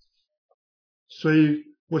 所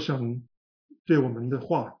以我想对我们的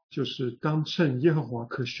话就是当趁耶和华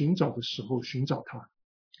可寻找的时候寻找他。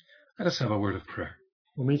 Let us have a word of prayer.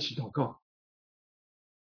 我们一起祷告。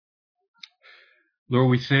 Lord,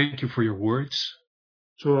 we thank you for your words.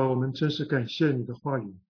 主啊，我们真是感谢你的话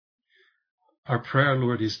语。 Our prayer,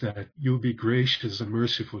 Lord, is that you be gracious and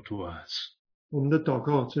merciful to us. 我们的祷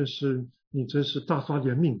告你真是大发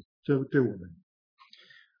怜悯，对我们。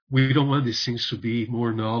 We don't want these things to be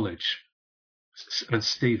more knowledge and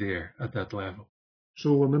stay there at that level.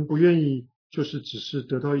 主，我们不愿意就是只是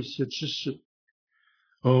得到一些知识。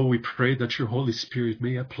 Oh, we pray that your Holy Spirit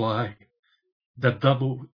may apply that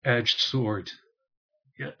double-edged sword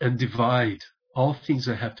and divide all things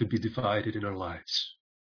that have to be divided in our lives.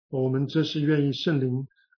 我们真是愿意圣灵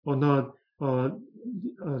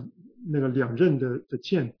那个两刃的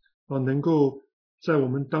剑能够在我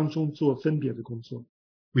们当中做分别的工作。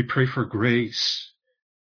We pray for grace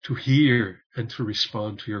to hear and to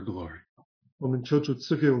respond to your glory. 我们求主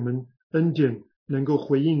赐给我们恩典，能够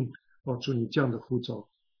回应主你这样的呼召。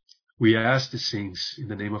We ask these things in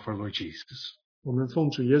the name of our Lord Jesus. 我们奉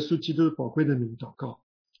主耶稣基督宝贵的名祷告。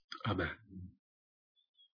Amen.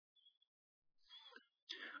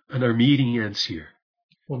 And our meeting ends here.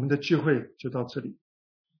 我们的聚会就到这里。